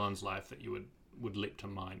life. Dylan's life that you would leap to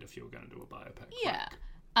mind if you were going to do a biopic. Yeah.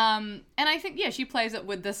 And I think, yeah, she plays it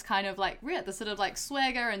with this kind of like, this sort of like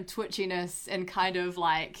swagger and twitchiness and kind of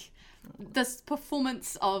like this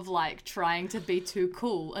performance of like trying to be too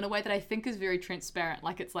cool in a way that I think is very transparent.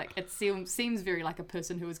 Like it's like, it seems very like a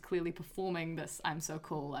person who is clearly performing this, I'm so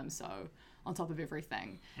cool, I'm so on top of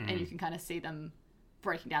everything. And you can kind of see them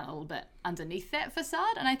breaking down a little bit underneath that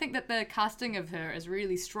facade. And I think that the casting of her is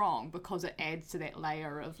really strong because it adds to that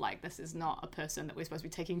layer of like, this is not a person that we're supposed to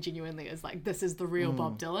be taking genuinely as like, this is the real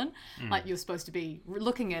Bob Dylan. Like you're supposed to be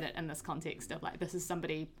looking at it in this context of like, this is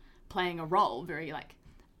somebody playing a role very like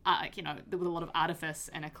you know, with a lot of artifice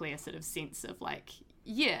and a clear sort of sense of like,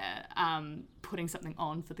 putting something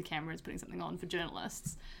on for the cameras, putting something on for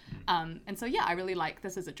journalists. And so, yeah, I really like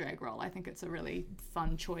this as a drag role. I think it's a really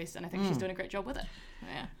fun choice, and I think she's doing a great job with it.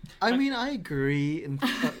 Yeah. I mean, I agree in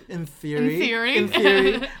theory. In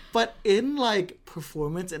theory. But in like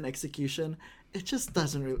performance and execution, it just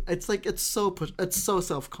doesn't really. It's like it's so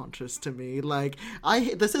self-conscious to me. Like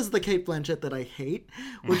this is the Cate Blanchett that I hate,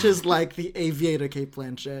 which is like the Aviator Cate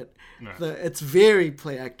Blanchett. It's very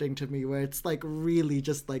play acting to me, where it's like really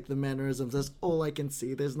just like the mannerisms. That's all I can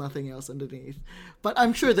see. There's nothing else underneath. But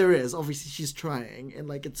I'm sure there is. Obviously, she's trying, and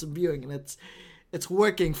like it's imbuing, and it's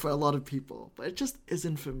working for a lot of people, but it just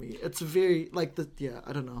isn't for me. It's very like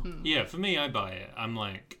I don't know. Yeah, for me, I buy it. I'm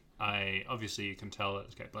like, obviously you can tell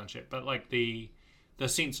it's Cate Blanchett, but like the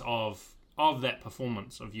sense of that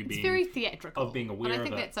performance of you It's being very theatrical. of being aware and I of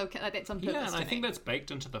think it. that's okay. Like, that's on purpose. Yeah, and to I think me. that's baked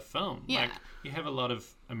into the film. Yeah. Like you have a lot of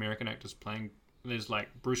American actors playing. There's like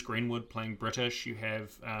Bruce Greenwood playing British. You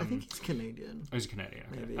have I think he's Canadian. he's Canadian.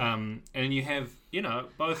 Okay. Maybe. And you have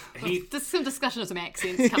both Heath. There's some discussion of some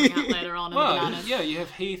accents coming up later on in the Well, bananas. yeah, you have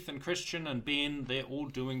Heath and Christian and Ben. They're all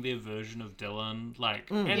doing their version of Dylan. Like,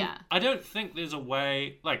 and Yeah. I don't think there's a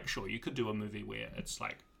way. Like, sure, you could do a movie where it's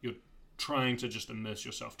like you're trying to just immerse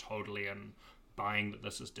yourself totally and buying that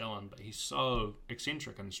this is Dylan, but he's so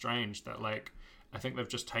eccentric and strange that like I think they've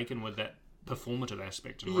just taken with that performative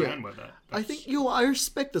aspect and Yeah. ran with it. I think I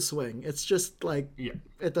respect the swing. It's just like Yeah.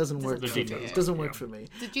 it doesn't work the for me. details, It doesn't yeah. work for me.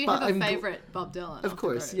 Did you But have a I'm gl- favorite Bob Dylan? Of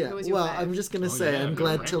course, yeah. Who was your Well, fave? I'm just gonna say yeah, I'm good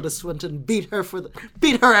glad fave. Tilda Swinton beat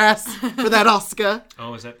her ass for that Oscar.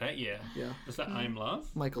 Oh, is that year? Yeah. Is that I'm Love?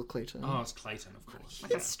 Michael Clayton. Oh, it's Clayton, of course.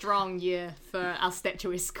 Like a strong year for our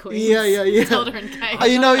statuesque queens. Yeah. Tilda and Kate. Oh,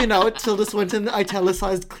 you know, Tilda Swinton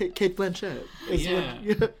italicized Kate Blanchett. is Yeah.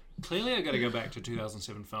 what- Clearly, I got to go back to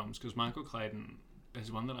 2007 films because Michael Clayton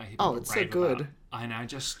is one that I hear Oh, people it's so rave good. about.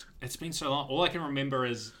 And it's been so long. All I can remember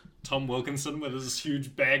is Tom Wilkinson with his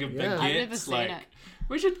huge bag of Yeah. baguettes. I've never seen it.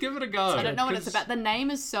 We should give it a go. I don't know what it's about. The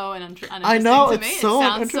name is so uninteresting I know, to it's me. so it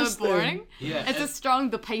sounds uninteresting. so boring. Yeah, It's a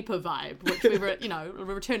strong The Paper vibe, which we were,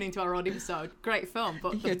 we're returning to our old episode. Great film,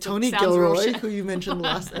 but Yeah, the Tony sounds real Gilroy, shit. who you mentioned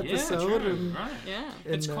last Yeah, episode, true, and right. Yeah.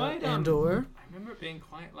 It's quite Andor. I remember it being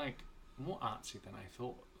quite more artsy than I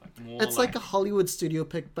thought. More It's like a Hollywood studio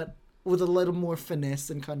pick, but with a little more finesse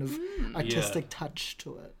and kind of artistic touch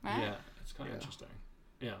to it. Right? Yeah, it's kind of interesting.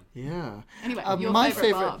 Yeah. Yeah. Anyway, your my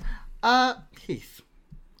favorite Bob. Heath.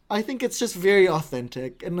 I think it's just very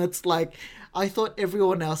authentic, and it's like I thought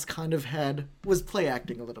everyone else kind of was play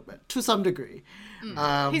acting a little bit to some degree.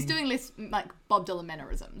 He's doing less like Bob Dylan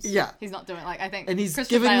mannerisms. Yeah. He's not doing I think And he's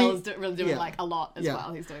Christian giving me- Bale is really doing yeah. a lot as Yeah.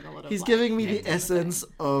 well. He's doing a lot of He's like, giving me the acting and essence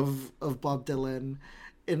of Bob Dylan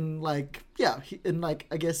in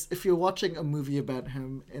I guess if you're watching a movie about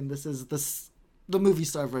him and this is the movie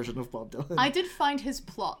star version of Bob Dylan. I did find his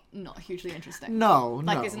plot not hugely interesting. No,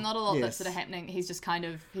 there's not a lot yes. that's sort of happening. He's just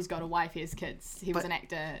he's got a wife, he has kids. He was an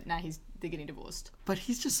actor, now they're getting divorced. But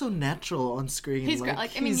he's just so natural on screen. He's great. I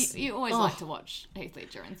mean, he's- you always like to watch Heath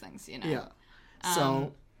Ledger and things, Yeah.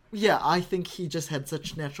 So, yeah, I think he just had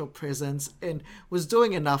such natural presence and was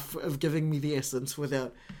doing enough of giving me the essence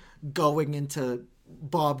without going into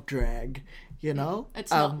Bob drag, you know?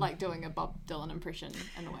 It's not like doing a Bob Dylan impression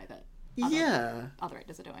in the way that other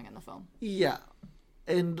actors are doing in the film. Yeah.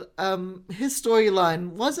 And his storyline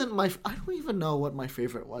wasn't I don't even know what my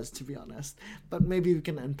favorite was, to be honest. But maybe we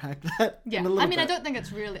can unpack that Yeah, in a little I mean, bit. I don't think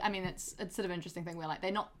it's really. I mean, it's sort of an interesting thing where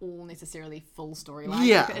they're not all necessarily full storylines.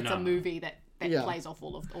 Yeah. It's a movie that plays off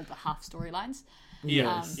all the half storylines.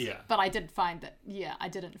 Yes. But I did find that. Yeah, I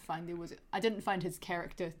didn't find his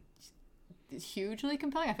character hugely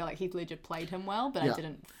compelling. I feel like Heath Ledger played him well, but Yeah. I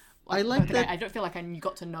didn't. I like that. I don't feel like I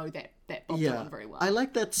got to know that Bob Dylan very well. I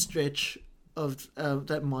like that stretch of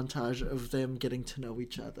that montage of them getting to know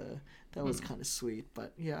each other. That was kind of sweet,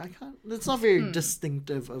 but yeah, I can't. It's not very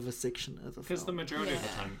distinctive of a section of the film. Because the majority of the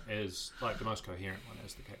time is the most coherent one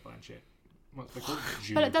is the Kate Blanchett. What's they called?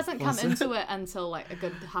 but it doesn't come into it until a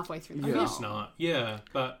good halfway through the Yeah. film. It's not. Yeah,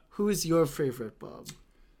 but Who is your favorite, Bob?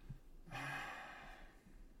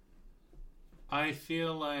 I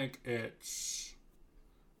feel like it's.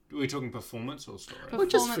 Are we talking performance or story? Well,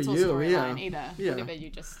 just for Performance or you, storyline, yeah. either. Yeah. Whatever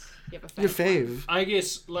you have a Your fave. fave? I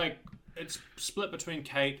guess it's split between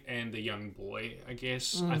Kate and the young boy. I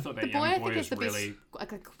guess I thought that The boy, I young think, boy is is the really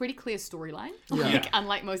best, a pretty clear storyline. Yeah. Yeah.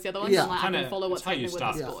 Unlike most of the other ones, Yeah. I can follow what's it's how you happening with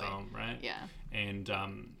start this the boy. film, right? Yeah. And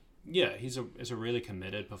it's a really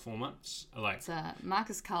committed performance. Like It's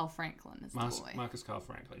Marcus Carl Franklin is the boy. Marcus Carl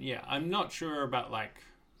Franklin. Yeah, I'm not sure about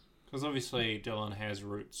because obviously Dylan has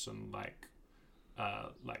roots in like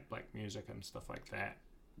black music and stuff like that.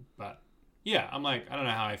 But yeah, I'm I don't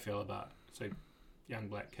know how I feel about say young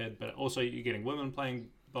black kid, but also you're getting women playing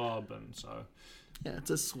Bob, and so Yeah, it's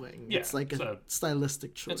a swing. Yeah, it's like a so-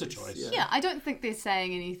 stylistic choice. It's a choice. Yeah, I don't they're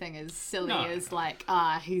saying anything as silly No, as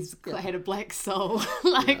no. he's had a black soul.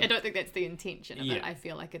 I don't think that's the intention of it. Yeah. I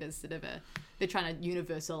feel like it is sort of they're trying to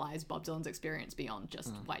universalize Bob Dylan's experience beyond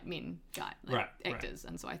just white men Right. actors,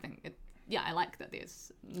 and so I think I like that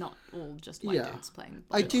there's not all just white Yeah. dudes playing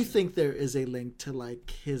Bob I do Dylan. think there is a link to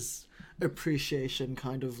his appreciation,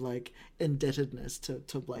 kind of indebtedness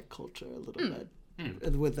to black culture a little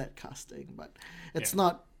bit with that casting, but it's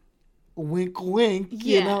not wink wink.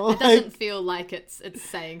 Yeah, you know, it doesn't feel like it's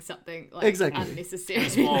saying something Exactly. unnecessary.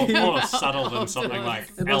 it's more about subtle than Bob something Dylan. like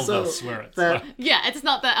And also Elvis, where it's that- Yeah, it's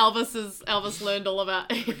not that Elvis learned all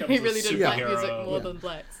about. He a really did black superhero. music more Yeah. than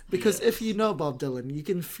blacks. because if you know Bob Dylan, you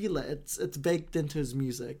can feel it. It's baked into his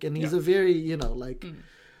music, and he's Yeah. a very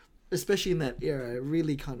especially in that era,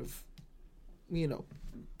 really kind of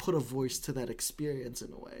put a voice to that experience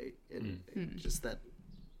in a way, and just that.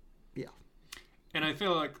 And I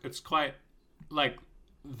feel like it's quite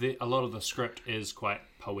a lot of the script is quite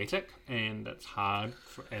poetic, and it's hard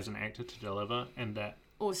as an actor to deliver, and that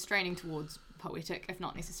Or straining towards poetic, if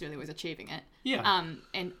not necessarily was achieving it. Yeah.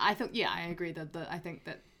 And I think I agree that I think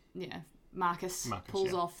that Marcus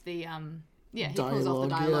pulls yeah. off the he pulls off the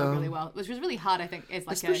dialogue really well, which was really hard, I think, as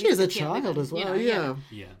like especially as a kid, child as well. Yeah.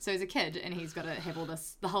 So as a kid, and he's got to have all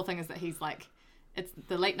this. The whole thing is that he's like, it's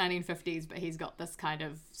the late 1950s, but he's got this kind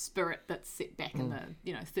of spirit that's set back in the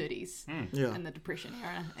 30s in the Depression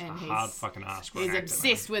era, and he's hard fucking ass. He's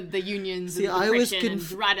obsessed with the unions and the I was Depression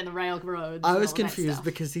and riding the railroads. I was and all that confused stuff.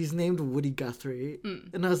 because he's named Woody Guthrie,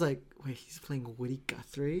 and I was like, wait, he's playing Woody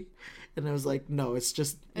Guthrie? And I was like, no, it's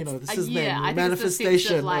just, this is the I think manifestation it's the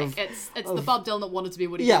sense of, like, it's the Bob Dylan that wanted to be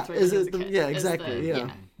Woody Guthrie when he was a kid. Yeah, Is exactly, the- yeah.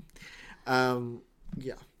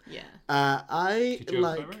 Yeah. I Did you have a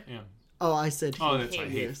like. favorite? Yeah. Oh, I said. Oh, that's right.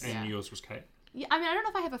 Yes. And Yeah. yours was Kate. Yeah, I mean, I don't know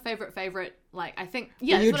if I have a favorite. Like, I think Are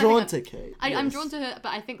you that's what drawn I think to Kate? I'm Yes. drawn to her, but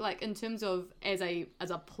I think like in terms of as a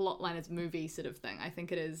plot line, as movie sort of thing, I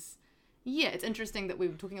think it is. Yeah, it's interesting that we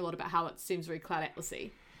were talking a lot about how it seems very Cloud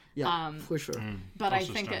Atlasy. Yeah, for sure. But I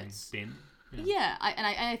Also think starring it's Ben.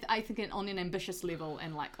 I think on an ambitious level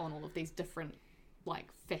and like on all of these different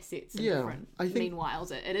like facets and Yeah, different I think-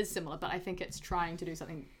 meanwhiles it is similar, but I think it's trying to do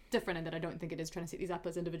something different, and that I don't think it is trying to set these up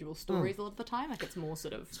as individual stories a lot of the time. Like it's more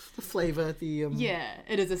sort of The flavor, the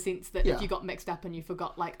it is a sense that Yeah. if you got mixed up and you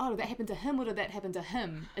forgot like, oh, did that happen to him or did that happen to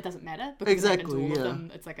him, it doesn't matter because Exactly, it happened to all yeah. of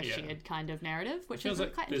them. It's like a shared kind of narrative, which Feels is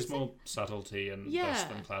like quite there's interesting. more subtlety in this Yeah.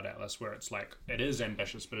 than Cloud Atlas, where it's like it is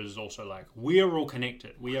ambitious, but it is also like we are all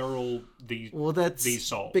connected. We are all these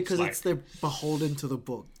souls. because like, it's they're beholden to the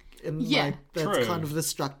book, and Yeah. like that's True. kind of the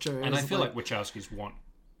structure. and I is feel like Wachowskis want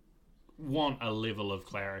a level of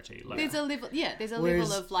clarity. Like There's a level, there's a Whereas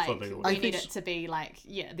level of like for the we audience. need it to be like,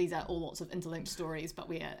 these are all lots of interlinked stories, but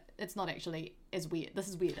it's not actually as weird. This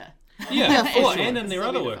is weirder. yeah, sure. and in It's their a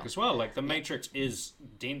other weird work film. as well. Like the Matrix is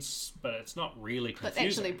dense, but it's not really But confusing.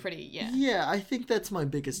 it's actually pretty, Yeah, I think that's my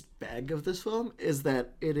biggest bag of this film is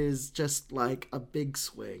that it is just like a big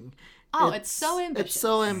swing. Oh, it's so ambitious. It's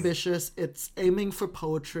so ambitious. It's aiming for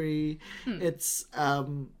poetry. It's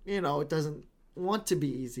it doesn't want to be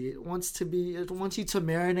easy. It wants you to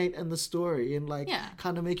marinate in the story and like Yeah.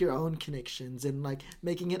 kind of make your own connections and like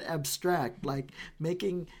making it abstract, like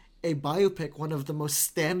making a biopic one of the most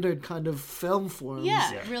standard kind of film forms.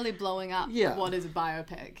 really blowing up Yeah. what is a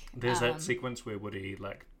biopic. There's that sequence where Woody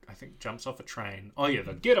I think jumps off a train. Oh yeah,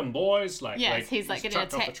 the get 'em boys! Yes, he's like getting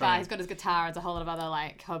chucked off the attacked by. train. He's got his guitar, and a whole lot of other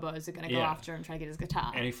like hobos are going to go Yeah. after him, trying to get his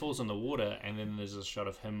guitar. And he falls in the water, and then there's a shot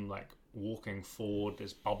of him like walking forward.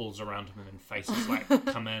 There's bubbles around him, and then faces like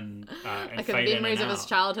come in and like fade in memories and of his out.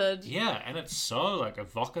 childhood. Yeah, and it's so like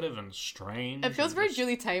evocative and strange. It feels and very just-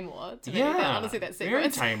 Julie Taymor to me. Yeah, Honestly, that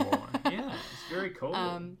very sequence. Taymor. Yeah, it's very cool.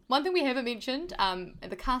 One thing we haven't mentioned,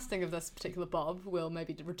 the casting of this particular Bob we'll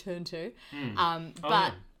maybe return to, but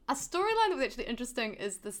yeah. a storyline that was actually interesting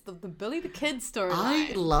is the Billy the Kid I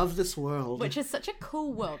storyline. love this world. Which is such a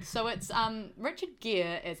cool world. So it's Richard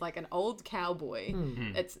Gere is like an old cowboy.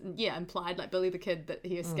 It's implied like Billy the Kid that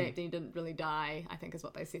he escaped and he didn't really die, I think is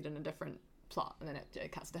what they said in a different plot, and then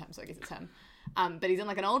it cuts to him, so I guess it's him. But he's in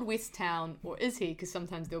like an old west town, or is he? Because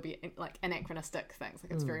sometimes there'll be like anachronistic things,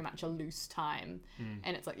 like it's very much a loose time,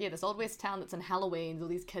 and it's like this old west town that's in Halloween, all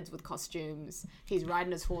these kids with costumes. He's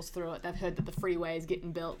riding his horse through it. They've heard that the freeway is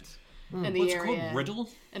getting built in the What's it area. called? Riddle?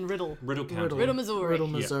 In Riddle. Riddle County. Riddle, Missouri. Riddle,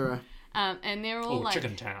 Missouri. And they're all Oh, like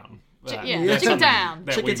Chicken Town. yeah, That's Chicken something Town.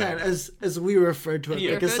 that Chicken we Town, made. as we referred to it,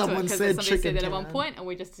 Yeah. because referred to it someone 'cause said somebody Chicken said that Town. at one point, and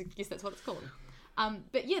we just guess that's what it's called.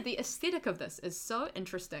 But yeah, the aesthetic of this is so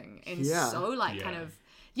interesting and Yeah. so like Yeah. kind of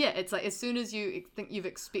it's like as soon as you think you've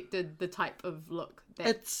expected the type of look that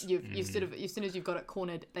It's- you sort of as soon as you've got it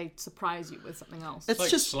cornered, they surprise you with something else. It's like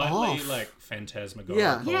just slightly off. like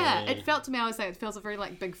phantasmagorical. Yeah, it felt to me. I was like, it feels very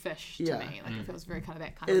like Big Fish to Yeah. me. Like it feels very kind of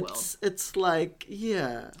that kind of world. It's like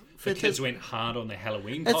The kids went hard on their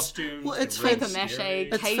Halloween It's- costumes. well, they're it's really Paper fantas- mache, scary.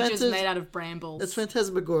 It's cages fantas- made out of brambles. It's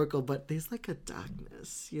phantasmagorical, but there's like a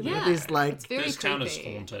darkness, Yeah, There's like it's very This town is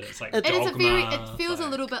creepy. haunted. It's like It It is a very. dogma, It feels a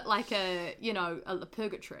like- little bit like a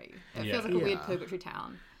purgatory. It Yeah. feels like a weird Yeah. purgatory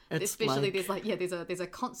town. It's Especially like- there's a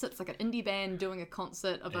concert. It's like an indie band doing a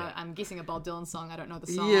concert of Yeah. I'm guessing a Bob Dylan song. I don't know the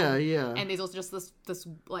song. Yeah, yeah. And there's also just this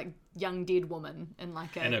like young dead woman in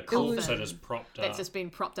like And a coffin coffin that is propped up. that's just been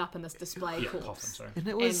propped up in this display yeah, corpse. coffin, sorry. and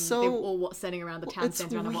it And was they're so all standing around the town, it's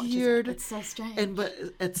stands around and watches weird. it. It's so strange. and but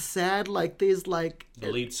it's sad. Like there's like The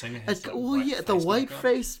lead singer has that white the face white makeup.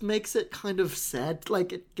 face makes it kind of sad.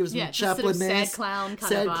 Like it gives Yeah, me it's just sort of Chaplin-esque, sad clown kind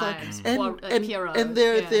sad of clown. vibes. Or, like, and Pierrot, and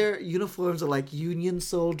their yeah. their uniforms are like Union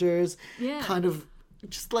soldiers, Yeah. kind of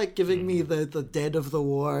just like giving me the dead of the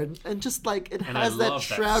war, and just like it And has I that love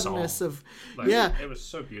that shroudness song. of Like, it was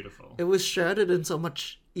so beautiful. it was shrouded in so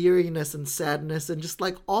much eeriness and sadness and just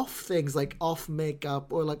like off things, like off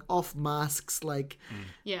makeup or like off masks, like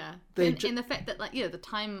Yeah, They and, ju- and the fact that like the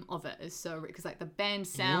time of it is so because like the band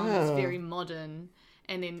sound is Yeah. very modern,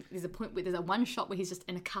 and then there's a point where there's a one shot where he's just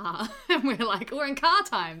in a car, and we're like, we're in car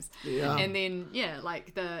times, Yeah. and then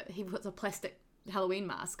like he puts a plastic Halloween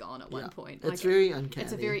mask on at one point. it's Like, very uncanny.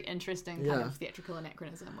 It's a very interesting kind Yeah. of theatrical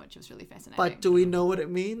anachronism, which was really fascinating. But do we know what it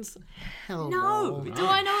means? Hell no, no. do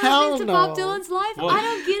I know what Hell it means to no. Bob Dylan's life? Well, I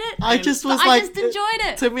don't get it. I just was I like, just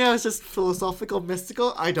enjoyed it. To me, I was just philosophical,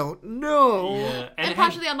 mystical. I don't know. Yeah, And it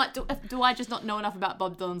partially, I'm like, do I just not know enough about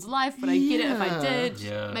Bob Dylan's life? Would I get it if I Yeah. did?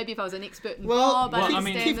 Yeah. Maybe if I was an expert in Well, Bob, I'd Well, I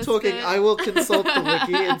understand mean, keep this talking. bit. I will consult the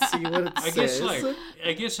wiki and see what it I says. guess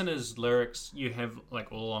I guess in his lyrics you have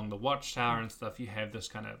like all along the Watchtower and stuff. You have this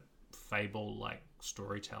kind of fable like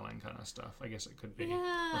storytelling kind of stuff. I guess it could be. Yeah,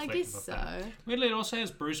 I reflective guess of so. that. Weirdly, it also has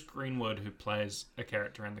Bruce Greenwood, who plays a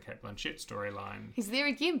character in the Kate Blanchett storyline. He's there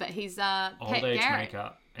again, but he's Old Pat age Garrett.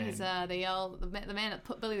 makeup. And He's the man that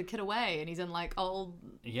put Billy the Kid away, and he's in like old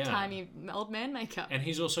timey old man makeup. and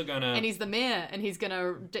he's also gonna. And he's the mayor, and he's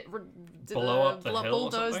gonna Blow up the hill or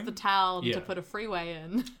bulldoze something? the town Yeah. to put a freeway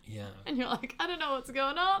in. yeah, And you're like, I don't know what's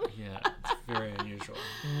going on. yeah, it's very unusual.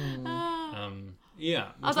 Yeah,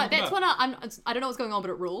 I was like, that's when I don't know what's going on,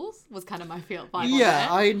 but it rules. Was kind of my vibe. on Yeah,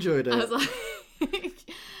 that. I enjoyed it. I was like,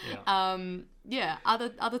 Yeah.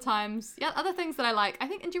 other times, other things that I like. I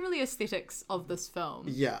think, and generally aesthetics of this film,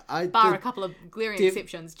 Bar a couple of glaring def-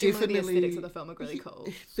 exceptions. Generally, the definitely- aesthetics of the film are really cool.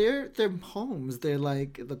 They're homes. They're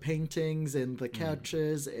like the paintings and the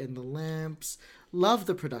couches and the lamps. Love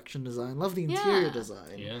the production design. Love the interior Yeah.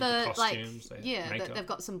 design. Yeah, The costumes, makeup. they've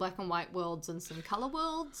got some black and white worlds and some color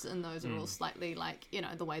worlds, and those are all slightly like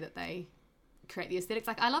the way that they create the aesthetics.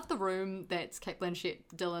 Like I love the room that's Kate Blanchett,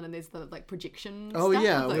 Dylan, and there's the like projection. Oh stuff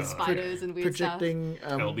yeah, with with spiders and weird stuff. projecting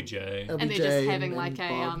LBJ. LBJ And they're just having and like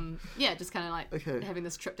Bob. just kind of like Okay. having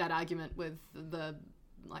this tripped out argument with the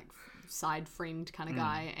like side friend kind of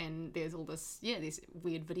guy, and there's all this this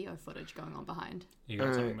weird video footage going on behind. You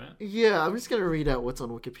got something, Matt? Yeah, I'm just gonna read out what's on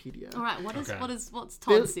Wikipedia. All right, Okay. what's Todd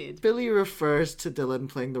Bill- said? Billy refers to Dylan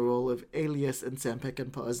playing the role of Alias in Sam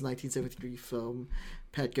Peckinpah's 1973 film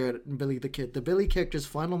Pat Garrett and Billy the Kid. The Billy character's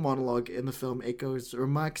final monologue in the film echoes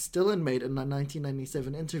remarks Dylan made in a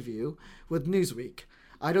 1997 interview with Newsweek.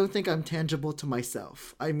 I don't think I'm tangible to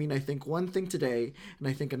myself. I mean, I think one thing today, and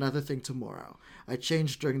I think another thing tomorrow. I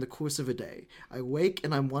change during the course of a day. I wake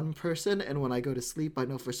and I'm one person, and when I go to sleep, I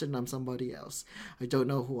know for certain I'm somebody else. I don't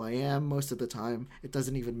know who I am most of the time. It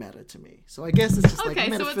doesn't even matter to me. So I guess it's just like Okay,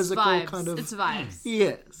 so it's metaphysical vibes. kind of... It's vibes.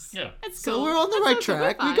 Yes. Yeah. It's So cool. we're on the That's right okay,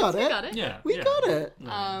 we're track. We fine. got it. We got it. Yeah. We yeah. got it.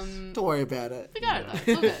 Um, Don't worry about it. we got it though. It's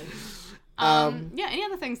all good. Yeah. Any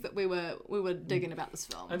other things that we were digging about this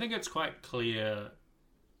film? I think it's quite clear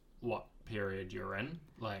what period you're in.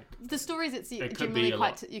 Like, The stories, it's could generally be a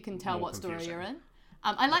quite. lot You can tell more what story confusing. you're in.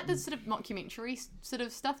 I like the sort of mockumentary sort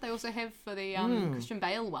of stuff they also have for the Christian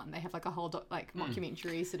Bale one. They have like a whole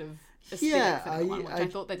mockumentary sort of aesthetic Yeah, for that one, which I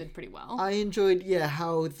thought they did pretty well. I enjoyed,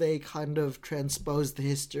 how they kind of transposed the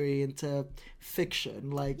history into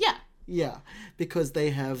fiction. Like, yeah, because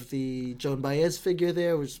they have the Joan Baez figure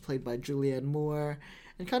there, which is played by Julianne Moore,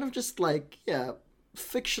 and kind of just like,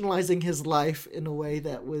 fictionalizing his life in a way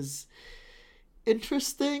that was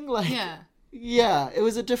interesting. Like, yeah. it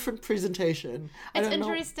was a different presentation. It's I don't know-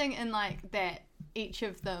 interesting in like that each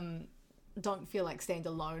of them don't feel like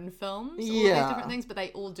standalone films. All of these Yeah. different things, but they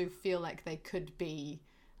all do feel like they could be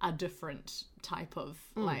a different type of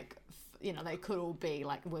like. They could all be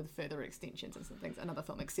like with further extensions and some things. Another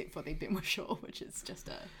film, except for the Ben Whishaw, which is just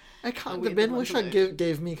a. The weird Ben one to Whishaw watch.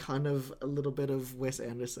 gave me kind of a little bit of Wes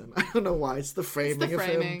Anderson. I don't know why. It's the framing, of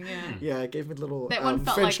framing, him. Yeah, it gave me a little That one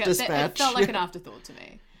felt French like Dispatch. it felt like an afterthought to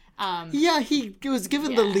me. Yeah, he was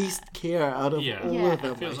given the Yeah. least care out of all Yeah. of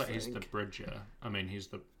them. it feels I like he's the think. bridger. I mean, he's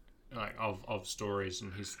the like of stories,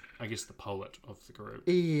 and he's I guess the poet of the group.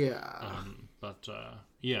 Yeah. But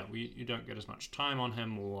you don't get as much time on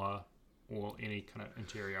him or any kind of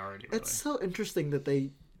interiority. Really. It's so interesting that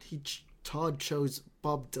Todd chose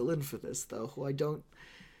Bob Dylan for this, though, who I don't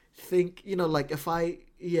think, like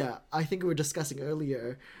I think we were discussing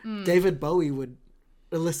earlier, David Bowie would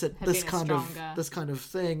elicit Have this been kind stronger. of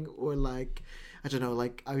thing, or like, I don't know,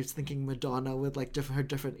 like I was thinking Madonna with like her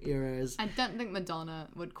different eras. I don't think Madonna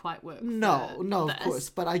would quite work. No, for of this. course,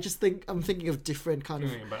 but I just think I'm thinking of different kind of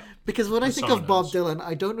Thinking about because when I think of Bob personas. Dylan,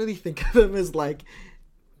 I don't really think of him as like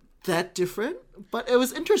that different, but it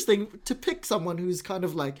was interesting to pick someone who's kind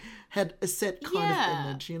of like had a set kind of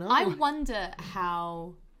image, you know? I wonder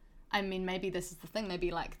how. I mean, maybe this is the thing.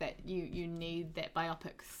 Maybe like that you need that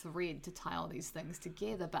biopic thread to tie all these things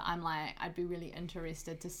together. But I'm like, I'd be really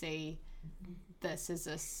interested to see this as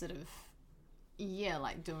a sort of,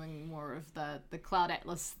 like doing more of the Cloud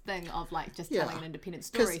Atlas thing of like just telling an independent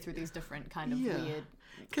story through these different kind of weird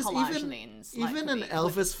collage lens. Like, even an would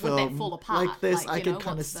Elvis would that film fall apart? like this, Like, I you can know,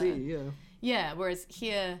 kind of what's see, the- Yeah, whereas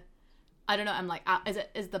here, I don't know, I'm like,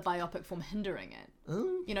 is the biopic form hindering it?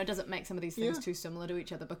 You know, does it make some of these things too similar to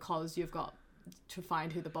each other because you've got to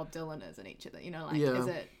find who the Bob Dylan is in each of them? You know, like,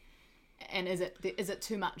 is it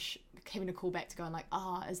too much having to call back to going like,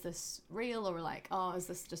 is this real, or like, is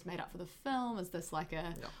this just made up for the film? Is this like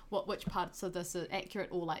which parts of this are accurate?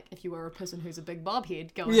 Or like, if you were a person who's a big Bob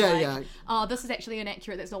head going this is actually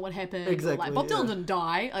inaccurate, that's not what happened. Exactly, or like, Bob Dylan didn't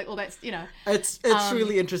die. Like, all that's, you know. It's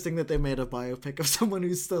really interesting that they made a biopic of someone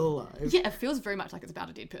who's still alive. Yeah, it feels very much like it's about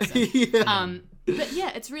a dead person. But yeah,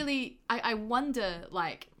 it's really, I wonder,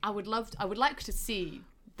 like, I would like to see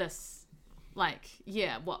this, like,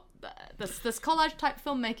 this collage type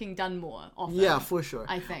filmmaking done more often. Yeah, for sure.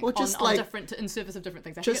 I think, or just on different, in service of different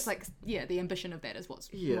things. I think just- it's like, the ambition of that is what's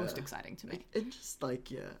most exciting to me. And just like,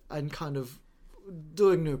 and kind of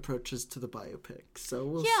doing new approaches to the biopic. So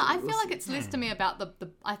we'll see. I feel like it's less to me about the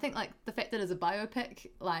I think like the fact that it's a biopic,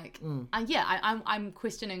 like, I'm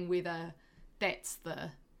questioning whether that's the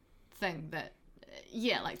thing that,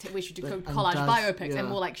 like we should do collage biopics, and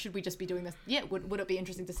more like, should we just be doing this? Yeah, would it be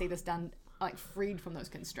interesting to see this done like freed from those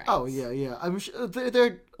constraints? Oh yeah. I'm sure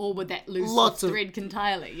they're Or would that lose lots the of- thread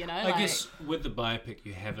entirely? You know, I guess with the biopic,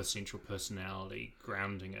 you have a central personality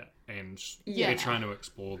grounding it, and they're trying to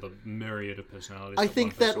explore the myriad of personalities. I that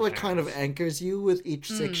think one that person what kind of has. anchors you with each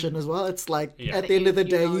section as well. It's like at That the end of the you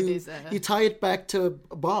day, know you there's a- you tie it back to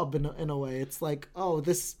Bob in a way. It's like,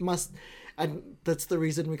 this must, and that's the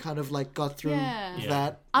reason we kind of like got through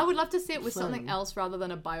that. I would love to see it with something else rather than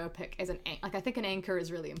a biopic as like, I think an anchor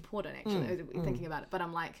is really important actually, thinking about it. But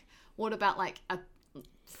I'm like, what about like a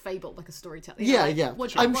fable, like a storytelling? Yeah, like, yeah.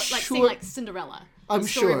 What, I'm like sure- seeing like Cinderella. I'm the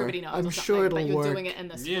story sure- everybody knows. I'm or sure something, it'll but you're work. doing it in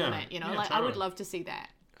this format. You know, like I would love to see that.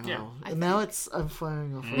 Yeah. And now I'm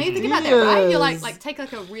firing off. When you think about that, right? You're like take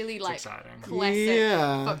like a really like exciting. classic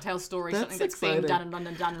Yeah. folktale story, That's something that's exciting. been done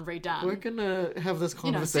and done and redone. We're gonna have this you know,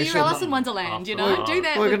 conversation. see your Alice in Wonderland. You know, do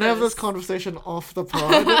that. We're with gonna have this conversation off the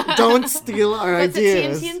pod. Don't steal our It's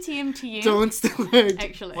ideas. a TM. Don't steal our ideas.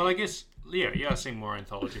 Actually. Well, I guess you are seeing more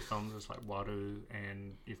anthology films. It's like Waru,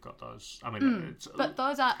 and you've got those. I mean, it's, But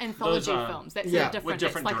those are anthology are- films. That's Yeah. different. With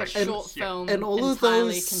different It's like a directions. short Yeah. film, And all of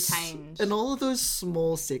entirely those contained. and all of those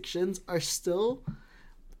small sections are still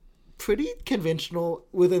pretty conventional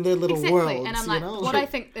within their little Exactly, worlds. and I'm you like, know? what I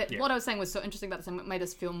think that what I was saying was so interesting about this and made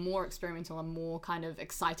this feel more experimental and more kind of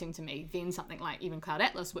exciting to me than something like even Cloud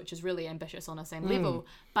Atlas, which is really ambitious on the same level,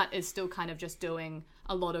 but is still kind of just doing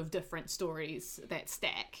a lot of different stories that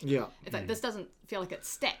stack. Yeah. It's like this doesn't feel like it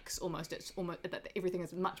stacks almost. It's almost that everything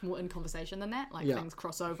is much more in conversation than that. Like Yeah. things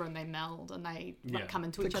cross over and they meld and they Yeah. come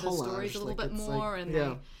into The each other's collage, stories a little like, bit it's more, like- and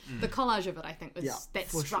yeah. the collage of it, I think, was Yeah, that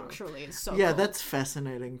for sure. structurally is so Yeah, cool. that's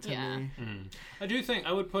fascinating to Yeah. me. I do think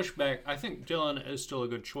I would push back. I think Dylan is still a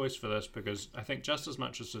good choice for this because I think just as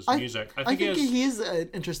much as his music, I think, he is an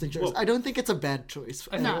interesting choice. Well, I don't think it's a bad choice.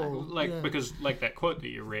 I at think, all. like Yeah. because like that quote that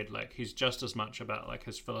you read, like he's just as much about like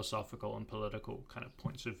his philosophical and political kind of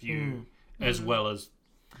points of view as well as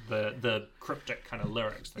the cryptic kind of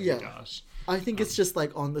lyrics that Yeah. he does. I think it's just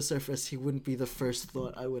like on the surface, he wouldn't be the first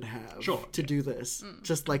thought I would have Sure, to yeah. do this.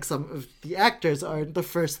 Just like some of the actors aren't the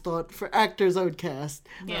first thought for actors I would cast.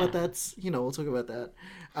 Yeah. But that's, we'll talk about that.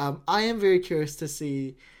 I am very curious to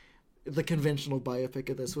see the conventional biopic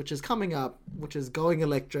of this, which is coming up, which is Going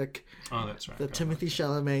Electric, Oh, that's right. the Go Timothy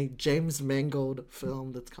Chalamet, James Mangold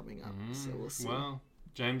film that's coming up. So we'll see. Well,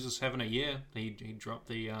 James is having a year. He dropped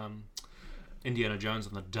the Indiana Jones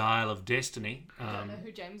on the Dial of Destiny. I don't know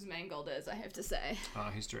who James Mangold is, I have to say.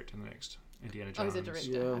 He's directing the next Indiana Oh, Jones. he's a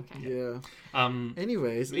director. Yeah, Okay. yeah.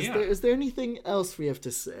 Anyways, yeah. is there anything else we have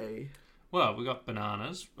to say? Well, we got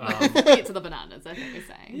bananas. Get to the bananas, I think we're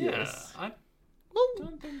saying. Yes. I Well,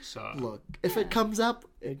 don't think so. look, if it comes up,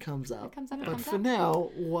 it comes up. It comes up, it But comes for up. now,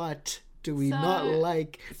 what do we So, not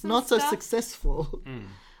like? some Not so stuff- successful.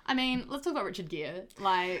 I mean, let's talk about Richard Gere.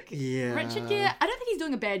 Like, Yeah. Richard Gere, I don't think he's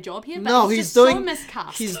doing a bad job here, but No, he's he's just doing so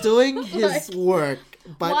miscast. he's doing his work,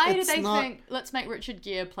 but Why did it's they not. think, let's make Richard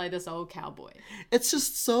Gere play this old cowboy? It's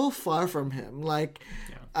just so far from him. Like,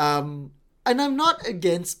 and I'm not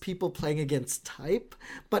against people playing against type,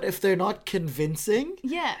 but if they're not convincing,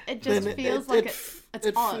 Yeah, it just then feels like It's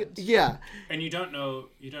odd. Yeah. And you don't know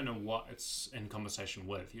what it's in conversation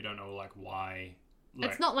with. You don't know like why.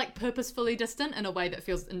 Like, It's not like purposefully distant in a way that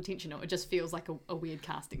feels intentional. It just feels like a weird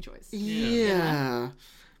casting choice. Yeah.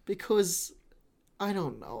 Because I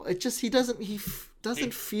don't know. It just he doesn't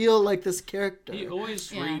feel like this character. he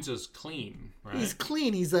always reads as clean, right? He's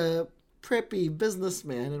clean. He's a preppy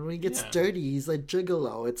businessman, and when he gets dirty, he's a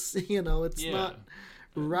gigolo. It's it's not.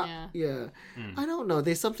 Yeah. I don't know.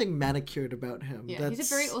 There's something manicured about him. Yeah, that's... he's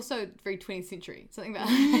very 20th century. Something that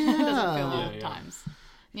doesn't feel old Yeah. times.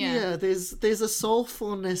 Yeah, there's a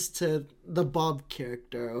soulfulness to the Bob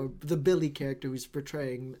character or the Billy character who's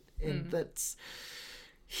portraying, and that's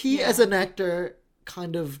he as an actor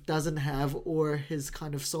kind of doesn't have, or his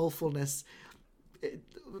kind of soulfulness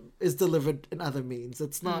is delivered in other means.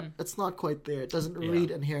 It's not quite there. It doesn't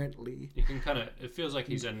read inherently. You can kind of. It feels like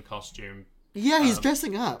he's in costume. Yeah, he's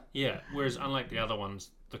dressing up. Yeah. Whereas unlike the other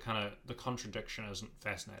ones, the contradiction isn't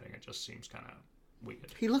fascinating. It just seems kind of weird.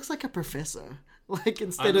 He looks like a professor. Like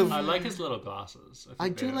I like his little glasses. I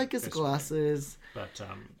do like his glasses. But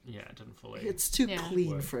it didn't fully. It's too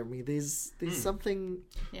clean Work. for me. There's something.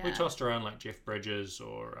 Yeah. We tossed around like Jeff Bridges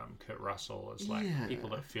or Kurt Russell as like Yeah. people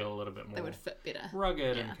that feel a little bit They more would fit better.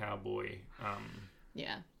 rugged and cowboy.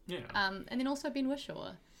 Yeah. Yeah. And then also Ben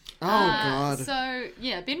Whishaw. Oh God. So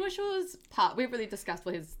yeah, Ben Wishaw's part, we've really discussed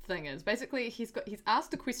what his thing is. Basically, he's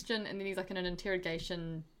asked a question and then he's like in an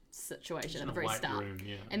interrogation situation at the very start. Room,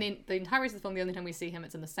 yeah. And then the entire rest of the film, the only time we see him,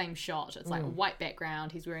 it's in the same shot. It's like a white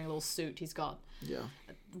background. He's wearing a little suit. He's got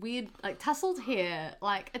weird, like tousled hair.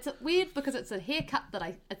 Like it's weird because it's a haircut that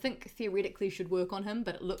I think theoretically should work on him,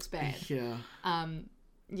 but it looks bad. Yeah.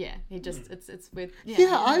 Yeah, he just it's weird.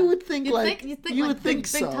 Yeah, I would think You'd like think you would big, think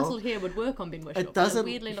so. big tousled hair would work on Ben Whishaw. It doesn't. But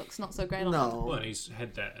it weirdly looks not so great on him. No, Well, he's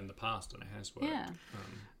had that in the past and it has worked. Yeah.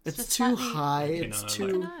 it's just too slightly- high. You It's know,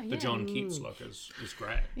 too. like, the John Keats look is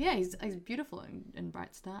great. Yeah, he's beautiful in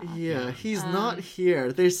Bright Star. Yeah, he's not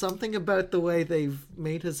here. There's something about the way they've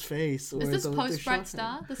made his face. Or Is this the way they post shot Bright him.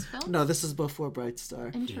 Star? This film? No, this is before Bright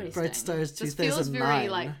Star. Interesting. Bright Star is This 2009. feels very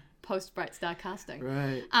like post Bright Star casting.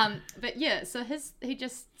 Right. But yeah, so he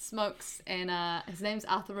just smokes, and his name's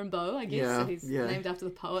Arthur Rimbaud, I guess. Yeah, So he's yeah. named after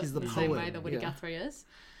the poet, He's the in the same poet, way that Woody yeah. Guthrie is.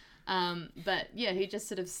 But yeah, he just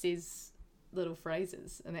sort of says little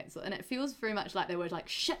phrases, and it feels very much like they were like,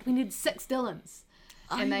 "Shit, we need 6 Dylans."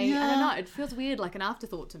 And I don't know, it feels weird, like an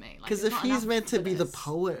afterthought to me. Because Like, if there's not he's enough meant to for be the this.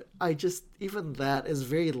 poet, even that is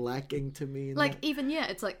very lacking to me. Like even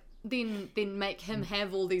it's like then make him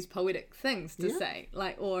have all these poetic things to say,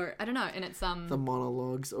 like, or I don't know, and it's the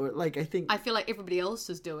monologues, or like I think I feel like everybody else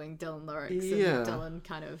is doing Dylan lyrics Yeah. and Dylan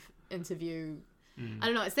kind of interview. I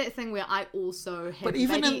don't know. It's that thing where I also have But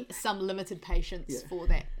even maybe in- some limited patience for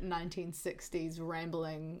that 1960s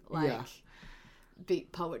rambling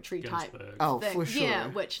beat poetry type Ginsberg. oh thing. for sure. Yeah,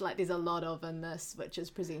 which like there's a lot of in this, which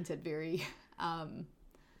is presented very.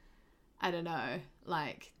 I don't know.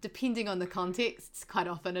 Like depending on the context, quite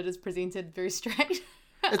often it is presented very straight.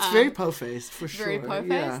 It's very po-faced for sure. Very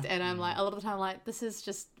po-faced, Yeah. and I'm like a lot of the time like this is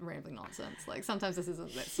just rambling nonsense. Like sometimes this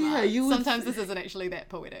isn't that smart. Yeah, you would sometimes this isn't actually that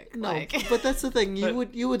poetic. No, like, but that's the thing. You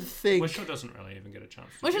would think. Wishaw doesn't really even get a chance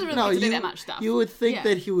to which do is that. really No, good to do you that much stuff. you would think Yeah.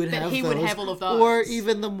 that he would That have he those, would have all of those. or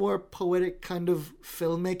even the more poetic kind of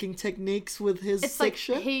filmmaking techniques with his It's like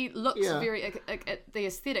fiction. he looks Yeah. very. The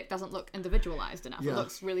aesthetic doesn't look individualized enough. Yeah. It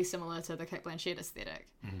looks really similar to the Cate Blanchett aesthetic.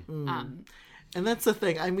 And that's the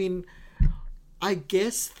thing. I mean, I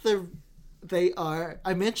guess they are.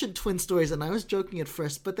 I mentioned twin stories, and I was joking at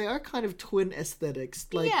first, but they are kind of twin aesthetics.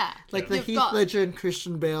 Like, Yeah. like the You've Heath got- Ledger and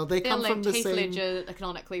Christian Bale. They They're come from the Heath same. Ledger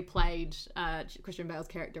canonically played Christian Bale's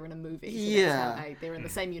character in a movie. So Yeah. that's how they're in the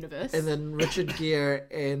same universe. And then Richard Gere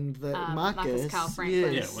and the Marcus Carl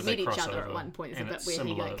Franklin yes. Yeah, when met they each cross other at over, one point. It's a and bit it's where he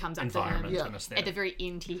similar like comes up to environment him. Yeah. and At the aesthetic. very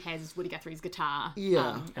end, he has Woody Guthrie's guitar.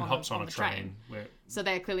 Yeah. And hops on a the train. Where, So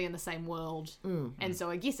they're clearly in the same world, and so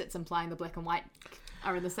I guess it's implying the black and white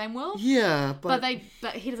are in the same world. Yeah, But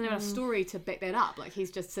he doesn't have enough story to back that up. Like he's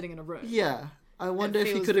just sitting in a room. yeah. I wonder if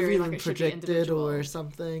he feels could have very even like it should be projected individual. or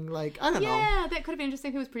something. Like, I don't know. Yeah, that could have been interesting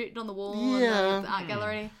if he was projected on the wall Yeah. in the art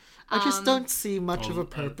gallery. I just don't see much of a Or,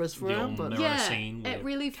 purpose for the him. old But mirror Yeah, scene where it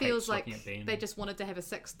really Kate's feels like looking at Ben. they just wanted to have a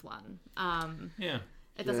 6th one. Yeah.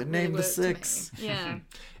 It doesn't name really the work to me. six. Yeah.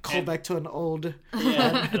 call back to an old.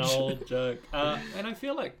 Yeah, an old joke. And I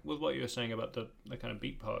feel like with what you were saying about the kind of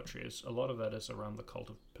beat poetry, is a lot of that is around the cult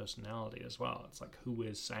of personality as well. It's like who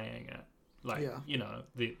is saying it, like Yeah. you know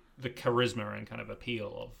the charisma and kind of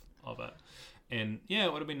appeal of it. And yeah,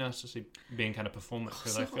 it would have been nice to see Ben kind of perform it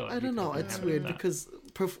because I feel like I he don't could know. have It's had weird that. because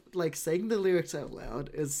like saying the lyrics out loud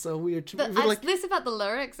is so weird to me. But But, it's like, less about the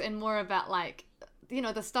lyrics and more about like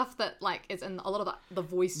the stuff that like is in a lot of the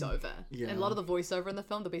voiceover. Yeah. And a lot of the voiceover in the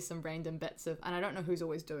film, there'll be some random bits of, and I don't know who's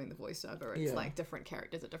always doing the voiceover. It's Yeah. like different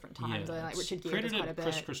characters at different times. Yeah. Like Richard Gere does quite a credited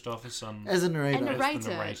Chris bit. Christopherson As a narrator. And as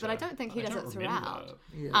the narrator, but I don't think he does it remember. throughout.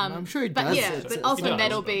 Yeah, I'm sure he But does. yeah, it. but It's- also does,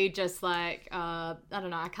 that'll but- be just like I don't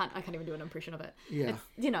know. I can't even do an impression of it. Yeah.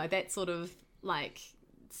 It's, that sort of like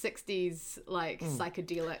 60s like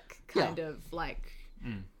psychedelic Yeah. kind of like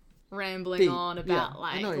rambling Beat. on Yeah, about I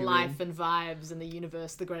like know what you life and vibes and the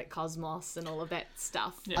universe, the great cosmos, and all of that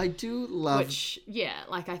stuff. I do love. Which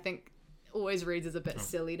like I think always reads as a bit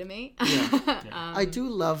silly to me. I do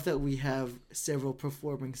love that we have several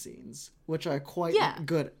performing scenes, which are quite Yeah.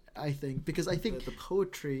 good, I think, because I think the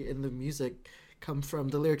poetry and the music come from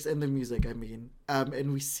the lyrics and the music, I mean.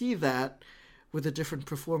 And we see that with the different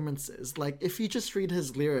performances. Like, if you just read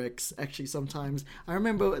his lyrics, actually, sometimes... I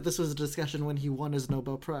remember this was a discussion when he won his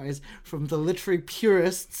Nobel Prize from the literary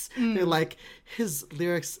purists. They're like, his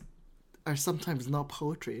lyrics are sometimes not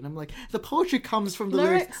poetry. And I'm like, the poetry comes from the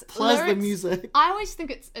lyrics plus the music. I always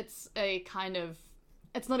think it's a kind of,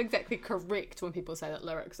 it's not exactly correct when people say that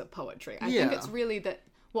lyrics are poetry. I think Yeah. it's really that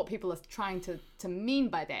what people are trying to mean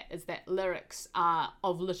by that is that lyrics are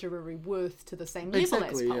of literary worth to the same level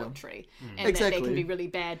Exactly, as yeah. poetry. And that Exactly. there can be really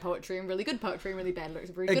bad poetry and really good poetry and really bad lyrics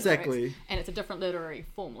and really good Exactly. lyrics. And it's a different literary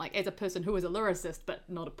form. Like, as a person who is a lyricist but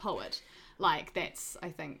not a poet, like, that's, I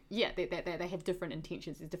think, they have different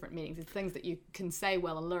intentions, there's different meanings. There's things that you can say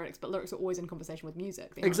well in lyrics, but lyrics are always in conversation with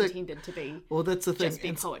music. They're not intended to be Well, that's the thing. just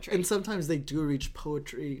be poetry. And sometimes they do reach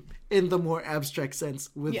poetry in the more abstract sense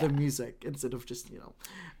with Yeah. the music instead of just,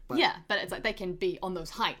 But Yeah, but it's like they can be on those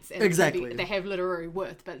heights. And Exactly. they have literary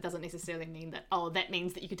worth, but it doesn't necessarily mean that, that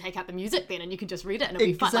means that you can take out the music then and you can just read it and it'll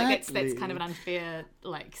be fun. Like, that's Exactly. kind of an unfair,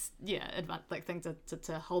 thing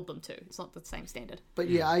to hold them to. It's not the same standard. But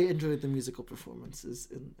yeah, I enjoyed the musical performances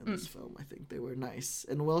in this film. I think they were nice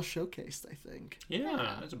and well showcased, I think.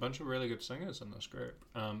 Yeah, there's a bunch of really good singers in this group.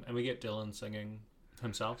 And we get Dylan singing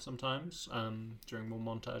himself sometimes during more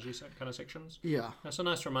montagey kind of sections. Yeah. That's a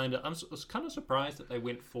nice reminder. I was kind of surprised that they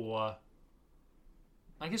went for,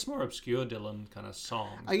 I guess, more obscure Dylan kind of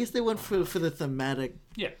songs. I guess they went for the thematic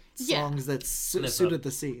Yeah. songs that there's suited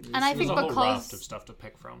the scenes. And I There's think a whole because- raft of stuff to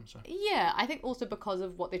pick from. So. Yeah, I think also because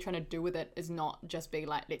of what they're trying to do with it is not just be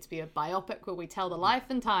like, let's be a biopic where we tell the life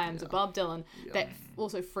and times of Bob Dylan, that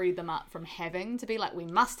also freed them up from having to be like, we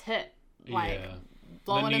must hit, like, Yeah.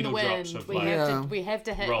 blowing in the needle drops wind. of, We like, have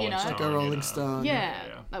to hit, Rolling Stone, like a Rolling Stone.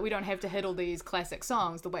 Yeah, like we don't have to hit all these classic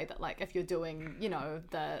songs the way that, like, if you're doing,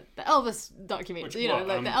 the Elvis documentary, Which, the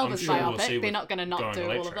I'm Elvis sure we'll biopic, see they're with not going to not Going do all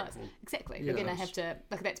of Electric. those. Exactly, Yeah. you're going to have to,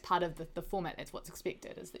 like, that's part of the format. That's what's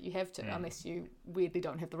expected, is that you have to, unless you weirdly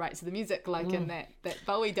don't have the rights to the music, like in that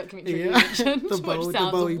Bowie documentary you Yeah. mentioned, The which Bowie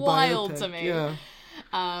sounds wild biopic, to me. Yeah.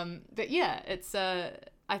 But yeah, it's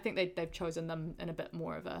I think they've chosen them in a bit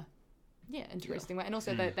more of a interesting way, and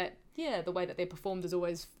also that the way that they're performed is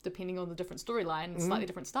always depending on the different storyline, slightly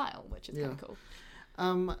different style, which is kind of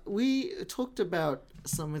cool. We talked about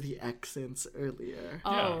some of the accents earlier.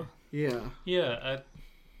 Oh, Yeah. Yeah,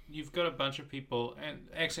 you've got a bunch of people and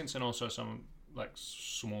accents, and also some like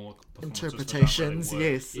smaller performances that don't Interpretations, really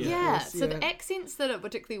work. yes. Yeah. yeah. Yes, So the yeah. accents that are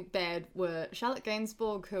particularly bad were Charlotte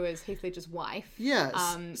Gainsbourg, who is Heath Ledger's wife. Yes.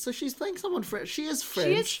 So she's playing someone French. She is French.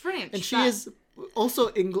 She is French, and she but- is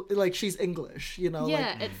also like she's English. Yeah,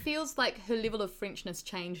 like, it feels like her level of Frenchness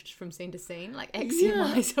changed from scene to scene. Like,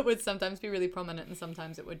 accent-wise, it would sometimes be really prominent, and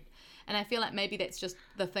sometimes it would. And I feel like maybe that's just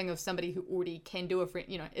the thing of somebody who already can do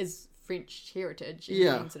is French heritage and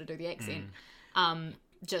Yeah. can sort of do the accent.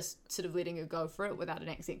 Just sort of letting her go for it without an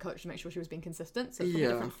accent coach to make sure she was being consistent. So from Yeah.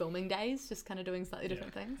 different filming days, just kind of doing slightly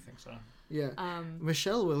different I things. think so. yeah.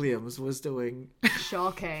 Michelle Williams was doing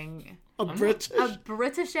Shocking. a British. A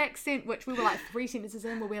British accent, which we were like 3 sentences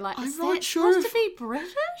in, where we were like, is I'm not that sure supposed if- to be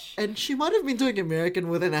British? And she might have been doing American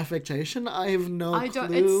with an affectation. I have no I clue.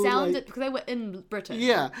 don't. It sounded like- because they were in Britain.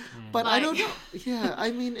 yeah, but I don't Like- know. Yeah,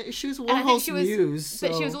 I mean, she was And I think Warhol's she was, muse. but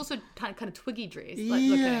she so- was also kind of twiggy dressed, like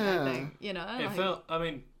looking at Yeah. that thing, It like- felt. I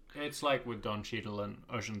mean, it's like with Don Cheadle in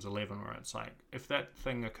Ocean's 11, where it's like if that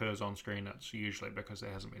thing occurs on screen, it's usually because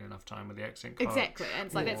there hasn't been enough time with the accent coach. Exactly, and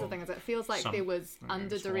it's like that's the or thing, is it feels like there was something under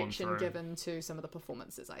that's fallen direction through. given to some of the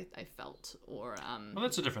performances. I felt, or Well,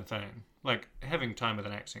 that's a different thing. Like having time with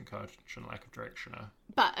an accent coach and lack of direction are.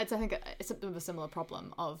 but I think it's a bit of a similar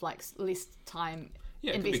problem of like less time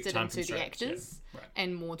Yeah, it could be invested time into the constraints, yeah. actors Right.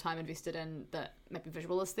 and more time invested in the maybe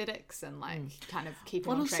visual aesthetics and like kind of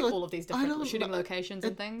keeping But on track also, all of these I different don't shooting know, locations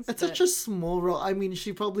and things. It's but- such a small role. I mean,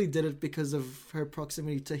 she probably did it because of her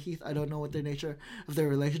proximity to Heath. I don't know what the nature of their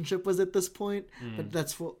relationship was at this point, but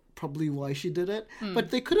that's probably why she did it.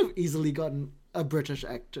 But they could have easily gotten a British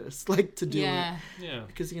actress like to do Yeah. it Yeah.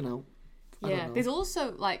 because I don't Yeah, know. there's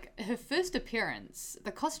also like her first appearance,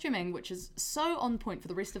 the costuming, which is so on point for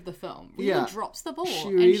the rest of the film, really Yeah. drops the ball. She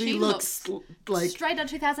and really she looks like straight out a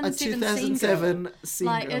 2007 2007 scene scene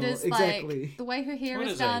girl. Like girl. it is Exactly. like the way her hair What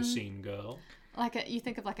is is done. a scene girl? Like you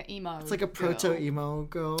think of like an emo. It's like a girl. proto emo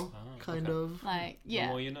girl, kind okay. of. Like The yeah,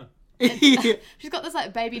 more you know. Yeah. she's got this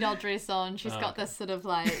like baby doll dress on. She's got this sort of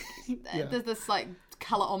like there's this like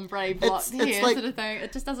color ombre block It's hair like- sort of thing.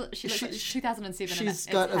 It just doesn't. She looks like it's 2007. She's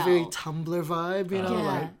and got it's a very hell. Tumblr vibe, you know, Yeah,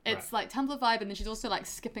 like it's like Tumblr vibe, and then she's also like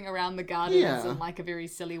skipping around the gardens Yeah. in like a very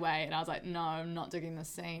silly way. And I was like, no, I'm not digging this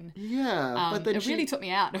scene. yeah. But then It really took me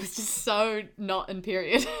out. It was just so not in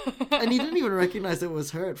period. and you didn't even recognize it was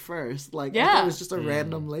her at first. Like, I Yeah. thought it was just a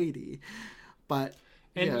random lady. But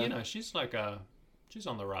And yeah. she's like she's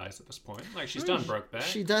on the rise at this point. Like she's done Brokeback.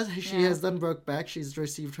 She does. She has done Brokeback. She's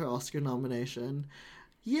received her Oscar nomination.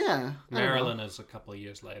 Yeah, I don't know. Marilyn is a couple of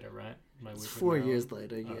years later, right? It's 4 years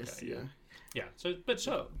later. Yes, Okay, yeah, Yeah. So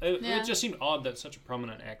it Yeah. just seemed odd that such a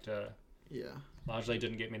prominent actor yeah. largely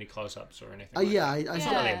didn't get many close-ups or anything. Like Yeah, that. I Yeah.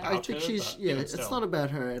 thought. Really I about think her, she's. but Yeah, even it's still. not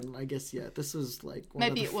about her, and I guess this was like one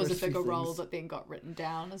Maybe of the it was a first few bigger role things. that then got written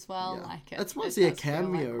down as well. Yeah. Like It's it mostly a does feel like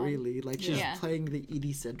cameo, one. really. Like she's Yeah. playing the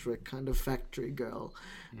Edie Sedgwick kind of factory girl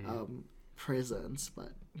Mm-hmm. presence.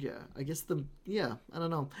 But yeah, I guess I don't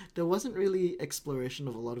know. There wasn't really exploration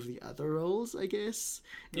of a lot of the other roles. I guess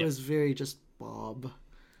it Yeah. was very just Bob.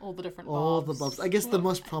 All the different All Bobs. the Bobs. I guess the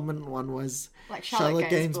most prominent one was Like Charlotte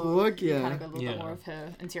Gainsbourg, You yeah. kind of got a little bit Yeah. more of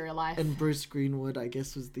her interior life. and Bruce Greenwood. I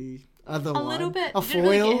guess was the other a one. little bit. A You didn't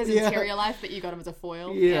really foil. get his Yeah. interior life, but you got him as a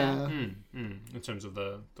foil. Yeah. In terms of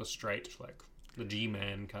the straight, like the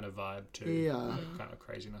G-man kind of vibe to Yeah. the kind of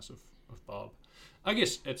craziness of Bob. I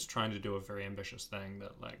guess it's trying to do a very ambitious thing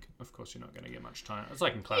that, like, of course you're not going to get much time. It's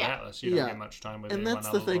like in Cloud Yeah. Atlas, you Yeah. don't get much time with And anyone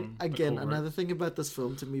that's the other thing. than the Again, core group. another thing about this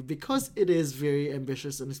film to me, because it is very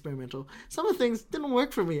ambitious and experimental. Some of the things didn't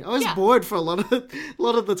work for me. I was Yeah. bored for a lot of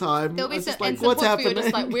the time. There'll I be was some, just like, and some what's points where happening? you're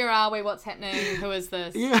just like, where are we? What's happening? Who is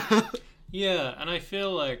this? yeah. Yeah, and I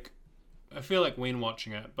feel like when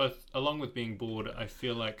watching it, both along with being bored, I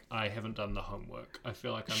feel like I haven't done the homework. I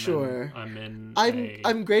feel like Sure. I'm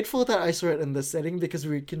I'm grateful that I saw it in this setting because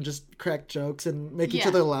we can just crack jokes and make each Yeah.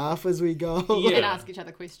 other laugh as we go. Yeah. And ask each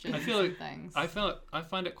other questions I feel like and things. I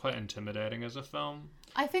find it quite intimidating as a film.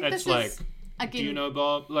 I think It's this like, is again. do you know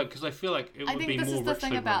Bob? Like, because I feel like it I would think be this more is the richly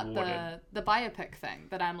thing about rewarded. the biopic thing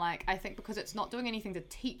that I'm like, I think because it's not doing anything to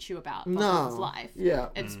teach you about Bob No. Dylan's life. Yeah.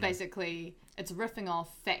 It's basically it's riffing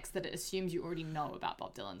off facts that it assumes you already know about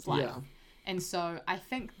Bob Dylan's life. Yeah. And so I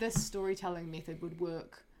think this storytelling method would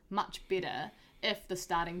work much better if the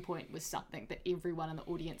starting point was something that everyone in the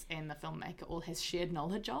audience and the filmmaker all has shared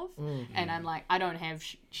knowledge of. And I'm like, I don't have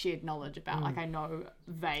shared knowledge about, like, I know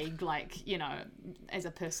vague, like, you know, as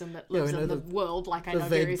a person that lives we know in the the- world, like, I the know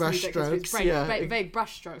vague various music histories, brushstrokes, yeah. vague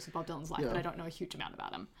brushstrokes of Bob Dylan's life, but Yeah. I don't know a huge amount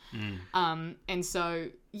about him. And so,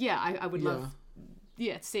 yeah, I would love,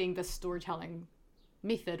 seeing this storytelling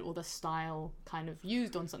method or the style kind of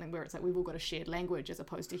used on something where it's like we've all got a shared language, as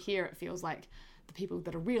opposed to here it feels like the people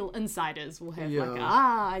that are real insiders will have like,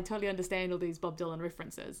 I totally understand all these Bob Dylan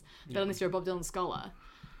references, but unless you're a Bob Dylan scholar,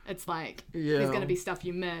 it's like there's going to be stuff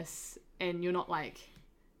you miss, and you're not like,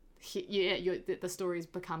 the stories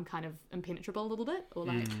become kind of impenetrable a little bit, or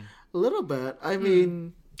like A little bit. I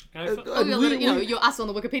mean, And I feel- you're us on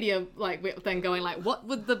the Wikipedia like thing going like, what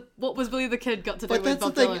was Billy the Kid got to do but with that's the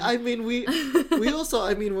Bob thing. Dylan? I mean, we also.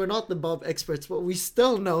 I mean, we're not the Bob experts, but we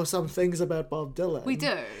still know some things about Bob Dylan. We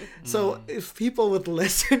do. So if people with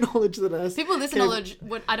lesser knowledge than us, People with this can- knowledge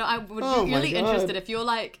would I would Oh be my really God. interested if you're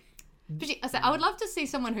like. I would love to see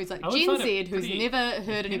someone who's like I would Gen find Z it who's pretty never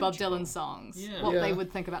heard any Bob impenetrable. Dylan songs, Yeah. what they Yeah.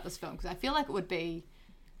 would think about this film, because I feel like it would be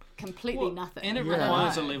completely Well, nothing. And it Yeah.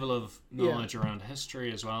 requires a level of knowledge around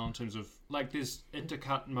history as well, in terms of like there's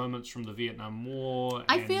intercut moments from the Vietnam War.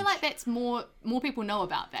 I feel and like that's more people know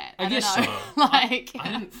about that. I don't guess know. so. Like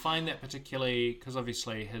I didn't find that particularly, because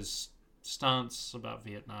obviously his stance about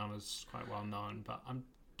Vietnam is quite well known, but I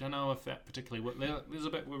don't know if that particularly. There's a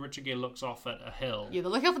bit where Richard Gere looks off at a hill, yeah, they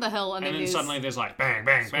look up on the hill and, and then there's suddenly there's like bang,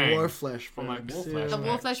 bang, bang. war flashbacks. From, like, war yeah. flashbacks. the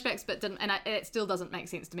war flashbacks, but didn't, and it still doesn't make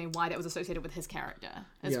sense to me why that was associated with his character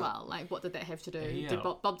as Yeah. well. Like, what did that have to do? Yeah. Did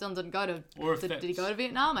Bob Dylan didn't go to? Or if Did he that's- go to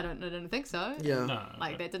Vietnam? I didn't think so. Yeah. No,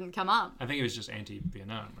 Like but that didn't come up. I think it was just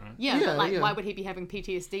anti-Vietnam, right? Yeah, Yeah, but like, yeah. why would he be having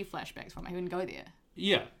PTSD flashbacks from it? He wouldn't go there.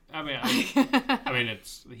 Yeah, I mean,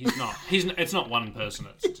 it's not one person.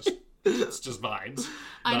 It's just It's just vibes.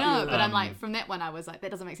 I know, but I'm like, from that one, I was like, that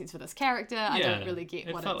doesn't make sense for this character. I Yeah, don't really get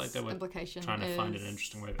it what felt its like they were implication trying to is. find an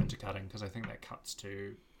interesting way of intercutting, because I think that cuts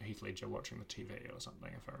to Heath Ledger watching the TV or something,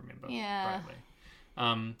 if I remember Yeah. rightly.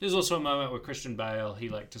 There's also a moment where Christian Bale, he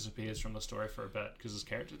like disappears from the story for a bit because his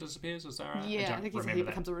character disappears. Is that right? Yeah, I don't think he remember that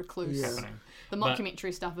becomes a recluse. Yeah. happening. The But-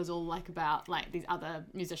 mockumentary stuff is all like about like these other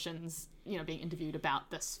musicians, you know, being interviewed about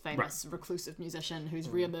this famous reclusive musician who's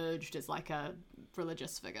reemerged as like a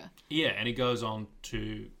religious figure. Yeah, and he goes on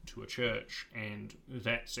to a church, and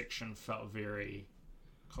that section felt very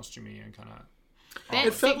costumey and kind of. That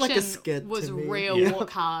It felt like a section skit was to me. real Yeah. walk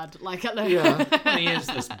hard. Like Yeah. And he has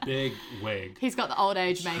this big wig. he's got the old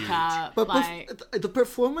age makeup. But like the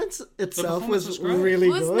performance itself performance was was great. really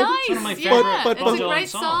it was good. nice. one of my yeah, favorite But- it's but- a great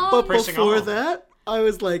song. But Pressing before on. that, I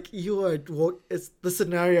was like, it's the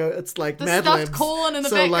scenario. It's like The Mad stuffed Libs. corn in the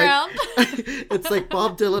So, like, background. it's like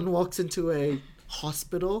Bob Dylan walks into a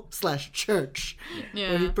hospital/church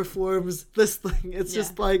where he yeah. performs this thing. It's Yeah.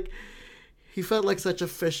 just like he felt like such a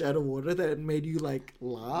fish out of water that it made you like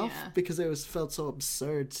laugh Yeah. because it felt so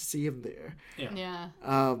absurd to see him there. Yeah.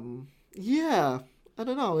 Yeah, I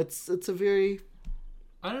don't know. It's a very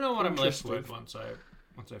I don't know what I'm left Interesting. with once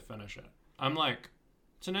I finish it. I'm like,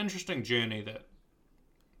 it's an interesting journey that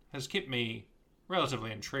has kept me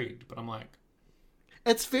relatively intrigued, but I'm like,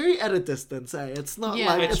 it's very at a distance. It's not Yeah.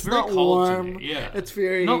 like it's it's very not cold warm. to me. Yeah, It's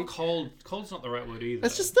very not cold. Cold's not the right word either.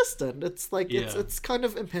 It's just distant. It's like Yeah. it's kind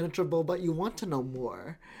of impenetrable, but you want to know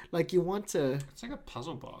more. Like you want to. It's like a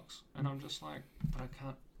puzzle box, and I'm just like, but I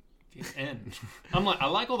can't get in. I'm like, I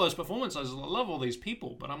like all those performances, I love all these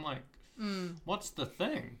people, but I'm like, what's the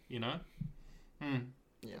thing, you know?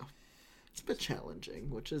 Yeah, it's a bit challenging,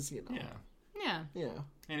 which is Yeah. Yeah. yeah.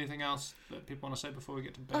 Anything else that people want to say before we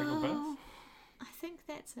get to Bag or Biff? I think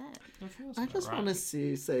that's it. It feels I about just right. want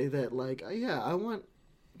to say that like I want.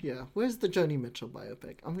 Yeah, where's the Joni Mitchell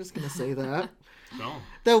biopic? I'm just gonna say that. No.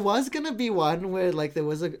 There was gonna be one where like there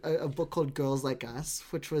was a book called Girls Like Us,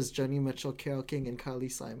 which was Joni Mitchell, Carole King, and Carly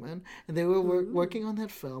Simon, and they were working on that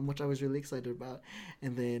film, which I was really excited about.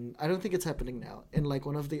 And then I don't think it's happening now. And like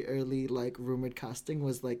one of the early like rumored casting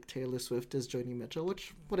was like Taylor Swift as Joni Mitchell,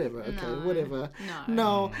 which whatever, okay, No. whatever.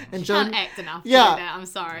 No. And Can't Joni, act enough Yeah. like that. I'm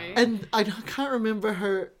sorry. and I can't remember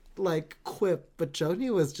her like quip, but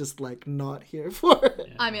Joni was just like not here for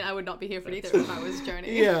it. I mean, I would not be here for it either if I was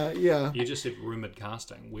Joni. Yeah. You just said rumored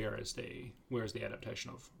casting. Where is the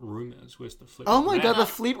adaptation of Rumors? Where's the flip? Oh my god, the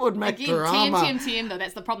Fleetwood Mac Again, drama. TM, though.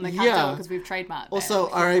 That's the problem. They can't Yeah. do it because we've trademarked that. Also,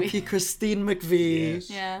 R.I.P. Christine McVie. Yes.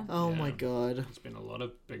 Yeah. Oh Yeah. my god. There's been a lot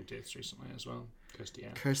of big deaths recently as well. Kirstie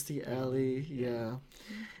Alley. Kirstie Alley, yeah.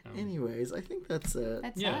 Anyways, I think that's it.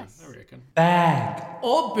 That's Yeah, us. I reckon.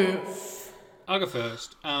 Or Biff. I'll go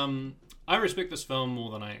first. I respect this film more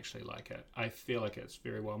than I actually like it. I feel like it's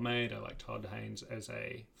very well made. I like Todd Haynes as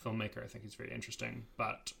a filmmaker. I think he's very interesting.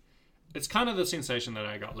 But it's kind of the sensation that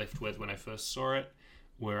I got left with when I first saw it,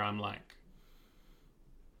 where I'm like,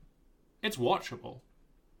 it's watchable.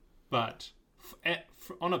 But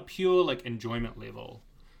on a pure like enjoyment level,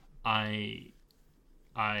 I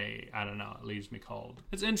don't know. It leaves me cold.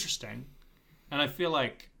 It's interesting, and I feel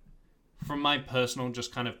like, from my personal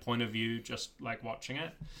just kind of point of view, just like watching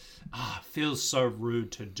it, it feels so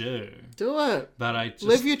rude to do. Do it. But I just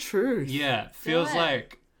Live your truth. yeah, it feels it.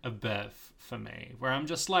 like a Biff for me, where I'm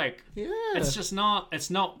just like, Yeah. it's just not. It's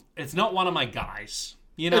not one of my guys.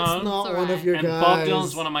 You know, It's not It's one of alright. your and guys. Bob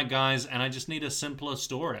Dylan's one of my guys, and I just need a simpler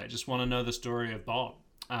story. I just want to know the story of Bob.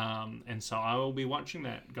 And so I will be watching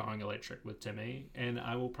that Going Electric with Timmy, and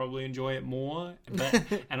I will probably enjoy it more, but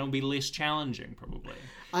and it'll be less challenging probably.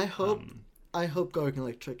 I hope Going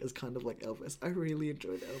Electric is kind of like Elvis. I really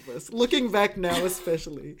enjoyed Elvis. Looking back now,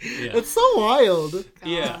 especially, Yeah. it's so wild.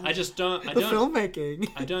 Yeah, I just don't. I The don't. filmmaking.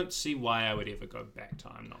 I don't see why I would ever go back to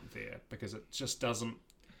I'm Not There, because it just doesn't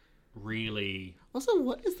really. Also,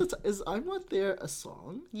 what is is I'm Not There a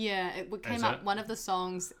song? Yeah, it came Is up. it? One of the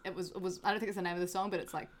songs. It was. I don't think it's the name of the song, but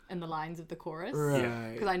it's like in the lines of the chorus.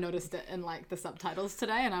 Right. Because I noticed it in like the subtitles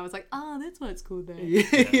today, and I was like, that's why it's called that.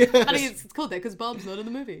 Yeah. But it's called that because Bob's not in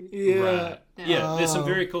the movie. Yeah. Right. Yeah, there's some Oh.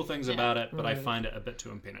 very cool things about it, but I Right. find it a bit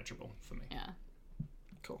too impenetrable for me. Yeah.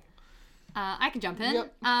 Cool. I can jump in.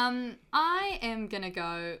 Yep. I am gonna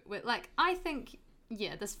go with I think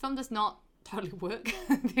this film does not totally work.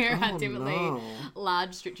 There are Oh, definitely no.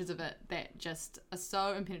 large stretches of it that just are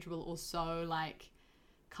so impenetrable or so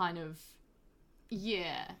kind of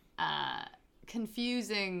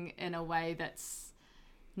confusing in a way that's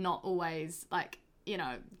not always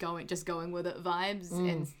going with it vibes,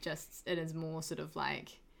 and just it is more sort of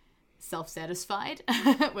self-satisfied,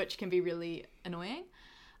 which can be really annoying.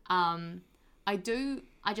 I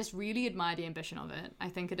just really admire the ambition of it. I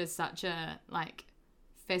think it is such a like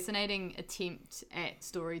fascinating attempt at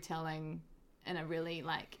storytelling in a really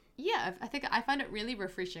like, I think I find it really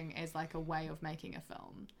refreshing as like a way of making a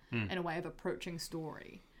film and a way of approaching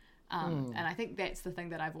story. And I think that's the thing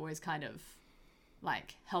that I've always kind of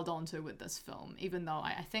like held on to with this film, even though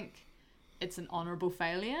I think it's an honorable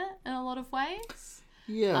failure in a lot of ways.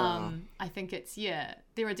 I think it's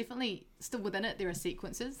there are definitely still within it, there are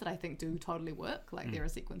sequences that I think do totally work. Like there are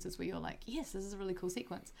sequences where you're like, yes, this is a really cool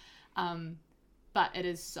sequence, but it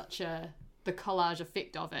is such the collage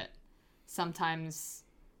effect of it sometimes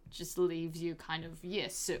just leaves you kind of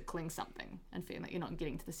circling something and feeling like you're not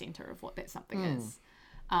getting to the center of what that something is.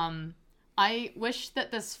 I wish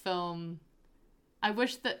that this film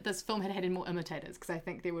had had more imitators, because I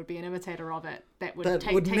think there would be an imitator of it that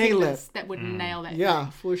would nail it. Yeah,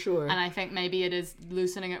 for sure. And I think maybe it is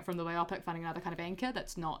loosening it from the biopic, finding another kind of anchor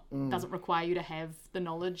that's not doesn't require you to have the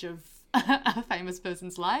knowledge of a famous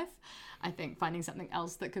person's life. I think finding something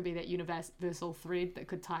else that could be that universal thread that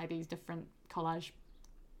could tie these different collage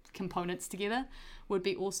components together would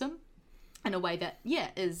be awesome, in a way that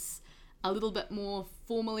is a little bit more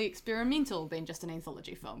formally experimental than just an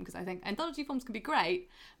anthology film, because I think anthology films can be great,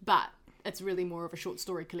 but it's really more of a short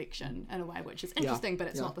story collection in a way, which is interesting, but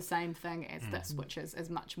it's not the same thing as this, which is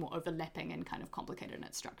much more overlapping and kind of complicated in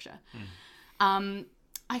its structure.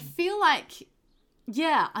 I feel like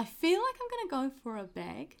I'm going to go for a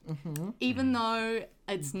bag, even though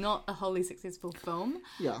it's not a wholly successful film.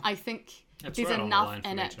 I think there's enough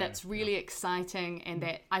in it that's really exciting, and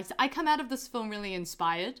that I come out of this film really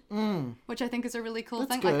inspired, which I think is a really cool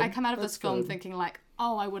thing. Good. Like, I come out of this film thinking like,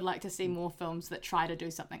 oh, I would like to see more films that try to do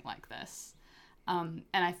something like this. And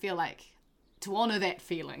I feel like to honor that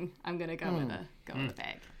feeling, I'm going to go with a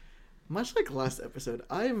bag. Much like last episode,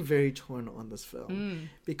 I am very torn on this film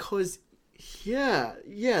because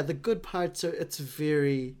the good parts are, it's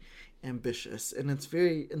very ambitious and it's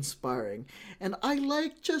very inspiring, and I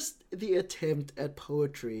like just the attempt at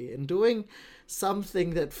poetry and doing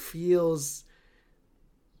something that feels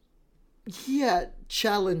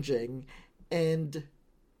challenging, and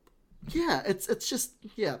it's just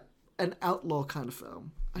an outlaw kind of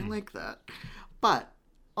film. I like that, but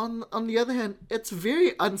on the other hand, it's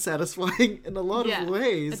very unsatisfying in a lot of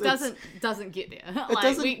ways. It doesn't get there.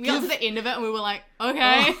 Like, we got to the end of it and we were like,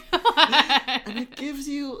 okay. And it gives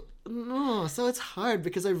you so it's hard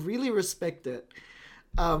because I really respect it.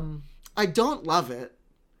 I don't love it,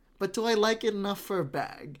 but do I like it enough for a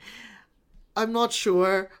bag? I'm not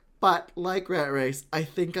sure, but like Rat Race, I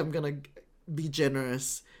think I'm gonna be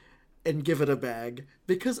generous and give it a bag,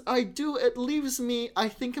 because it leaves me, I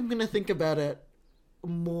think I'm gonna think about it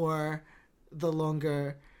more the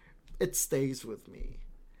longer it stays with me.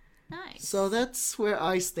 Nice. So that's where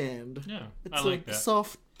I stand. Yeah, it's I like that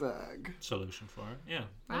soft bag solution for it. Yeah,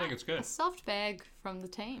 right. I think it's good. A soft bag from the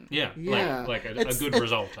team. Yeah. Like a good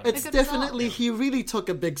result. It's definitely, he really took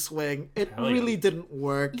a big swing. It really didn't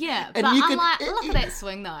work. Yeah, and but you I'm like, look at that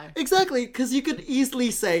swing though. Exactly, because you could easily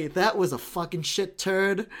say that was a fucking shit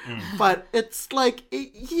turd, but it's like,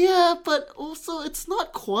 but also it's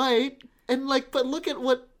not quite. And like, but look at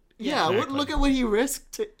what, look at what he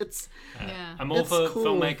risked. It's, I'm all for cool.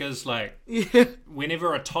 filmmakers, like,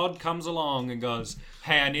 whenever a Todd comes along and goes,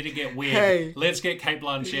 hey, I need to get weird, Hey. let's get Cate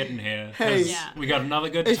Blanchett in here. Hey. We got another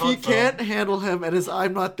good if Todd you film. can't handle him and his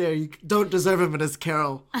I'm Not There, you don't deserve him in his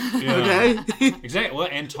Carol. Yeah. Okay? Exactly. Well,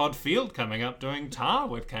 and Todd Field coming up doing Tar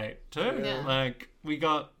with Kate, too. Yeah. Like, we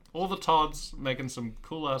got all the Todds making some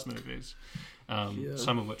cool-ass movies.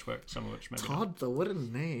 Some of which work, some of which maybe not. Todd, though, what a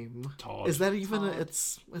name. Todd. Is that even Todd.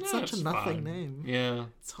 it's such a nothing fine. name. Yeah.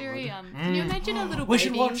 It's Very Todd. can you imagine a little We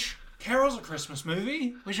baby? should watch Carol's a Christmas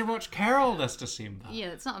movie. We should watch Carol this December.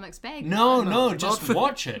 Yeah, it's not a mixed bag. No, just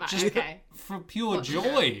watch it. Right, Just okay. for pure Watch it.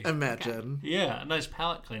 joy. Imagine. Yeah, a nice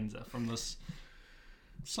palate cleanser from this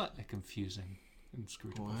slightly confusing,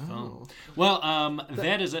 inscrutable film. Well,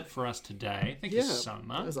 that is it for us today. Thank you so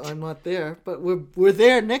much. Because I'm not there, but we're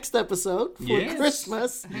there next episode for Yes.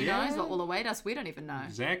 Christmas. Who knows what will await us? We don't even know.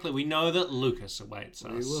 Exactly. We know that Lucas awaits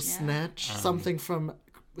us. We will snatch something from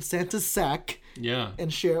Santa's sack Yeah.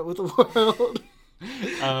 and share it with the world.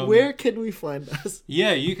 Where can we find us?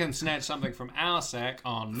 Yeah, you can snatch something from our sack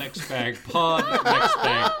on MixedBagPod,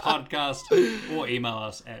 Mixedbag Podcast, or email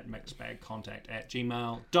us at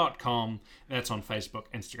mixedbagcontact@gmail.com. That's on Facebook,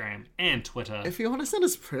 Instagram, and Twitter. If you want to send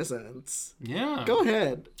us presents, Yeah. go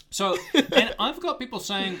ahead. So, and I've got people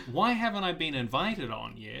saying, why haven't I been invited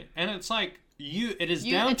on yet? And it's like, It is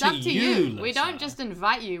You, down it's to up to you. We don't listener. just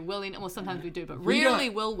invite you willing. Well, sometimes we do, but We rarely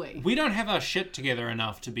don't- will we. We don't have our shit together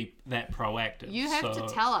enough to be that proactive. You have so,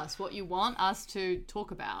 to tell us what you want us to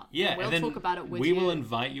talk about. Yeah, and we'll and then talk about it with we you. will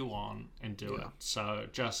invite you on and do it. So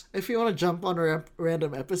just If you want to jump on a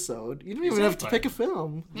random episode, you don't even have to Exactly. pick a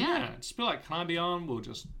film. yeah, just be like, "Can I be on?" We'll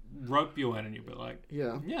just rope you in, and you'll be like,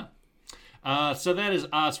 Yeah. Yeah. So that is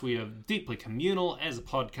us. We are deeply communal as a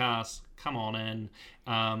podcast. Come on in.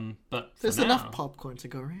 But for There's now, enough popcorn to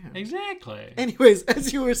go around. Exactly. Anyways,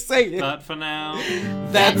 as you were saying, But for now,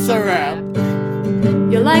 that's a wrap.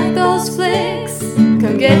 You like those flicks?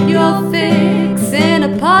 Come get your fix in a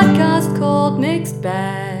podcast called Mixed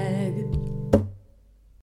Bag.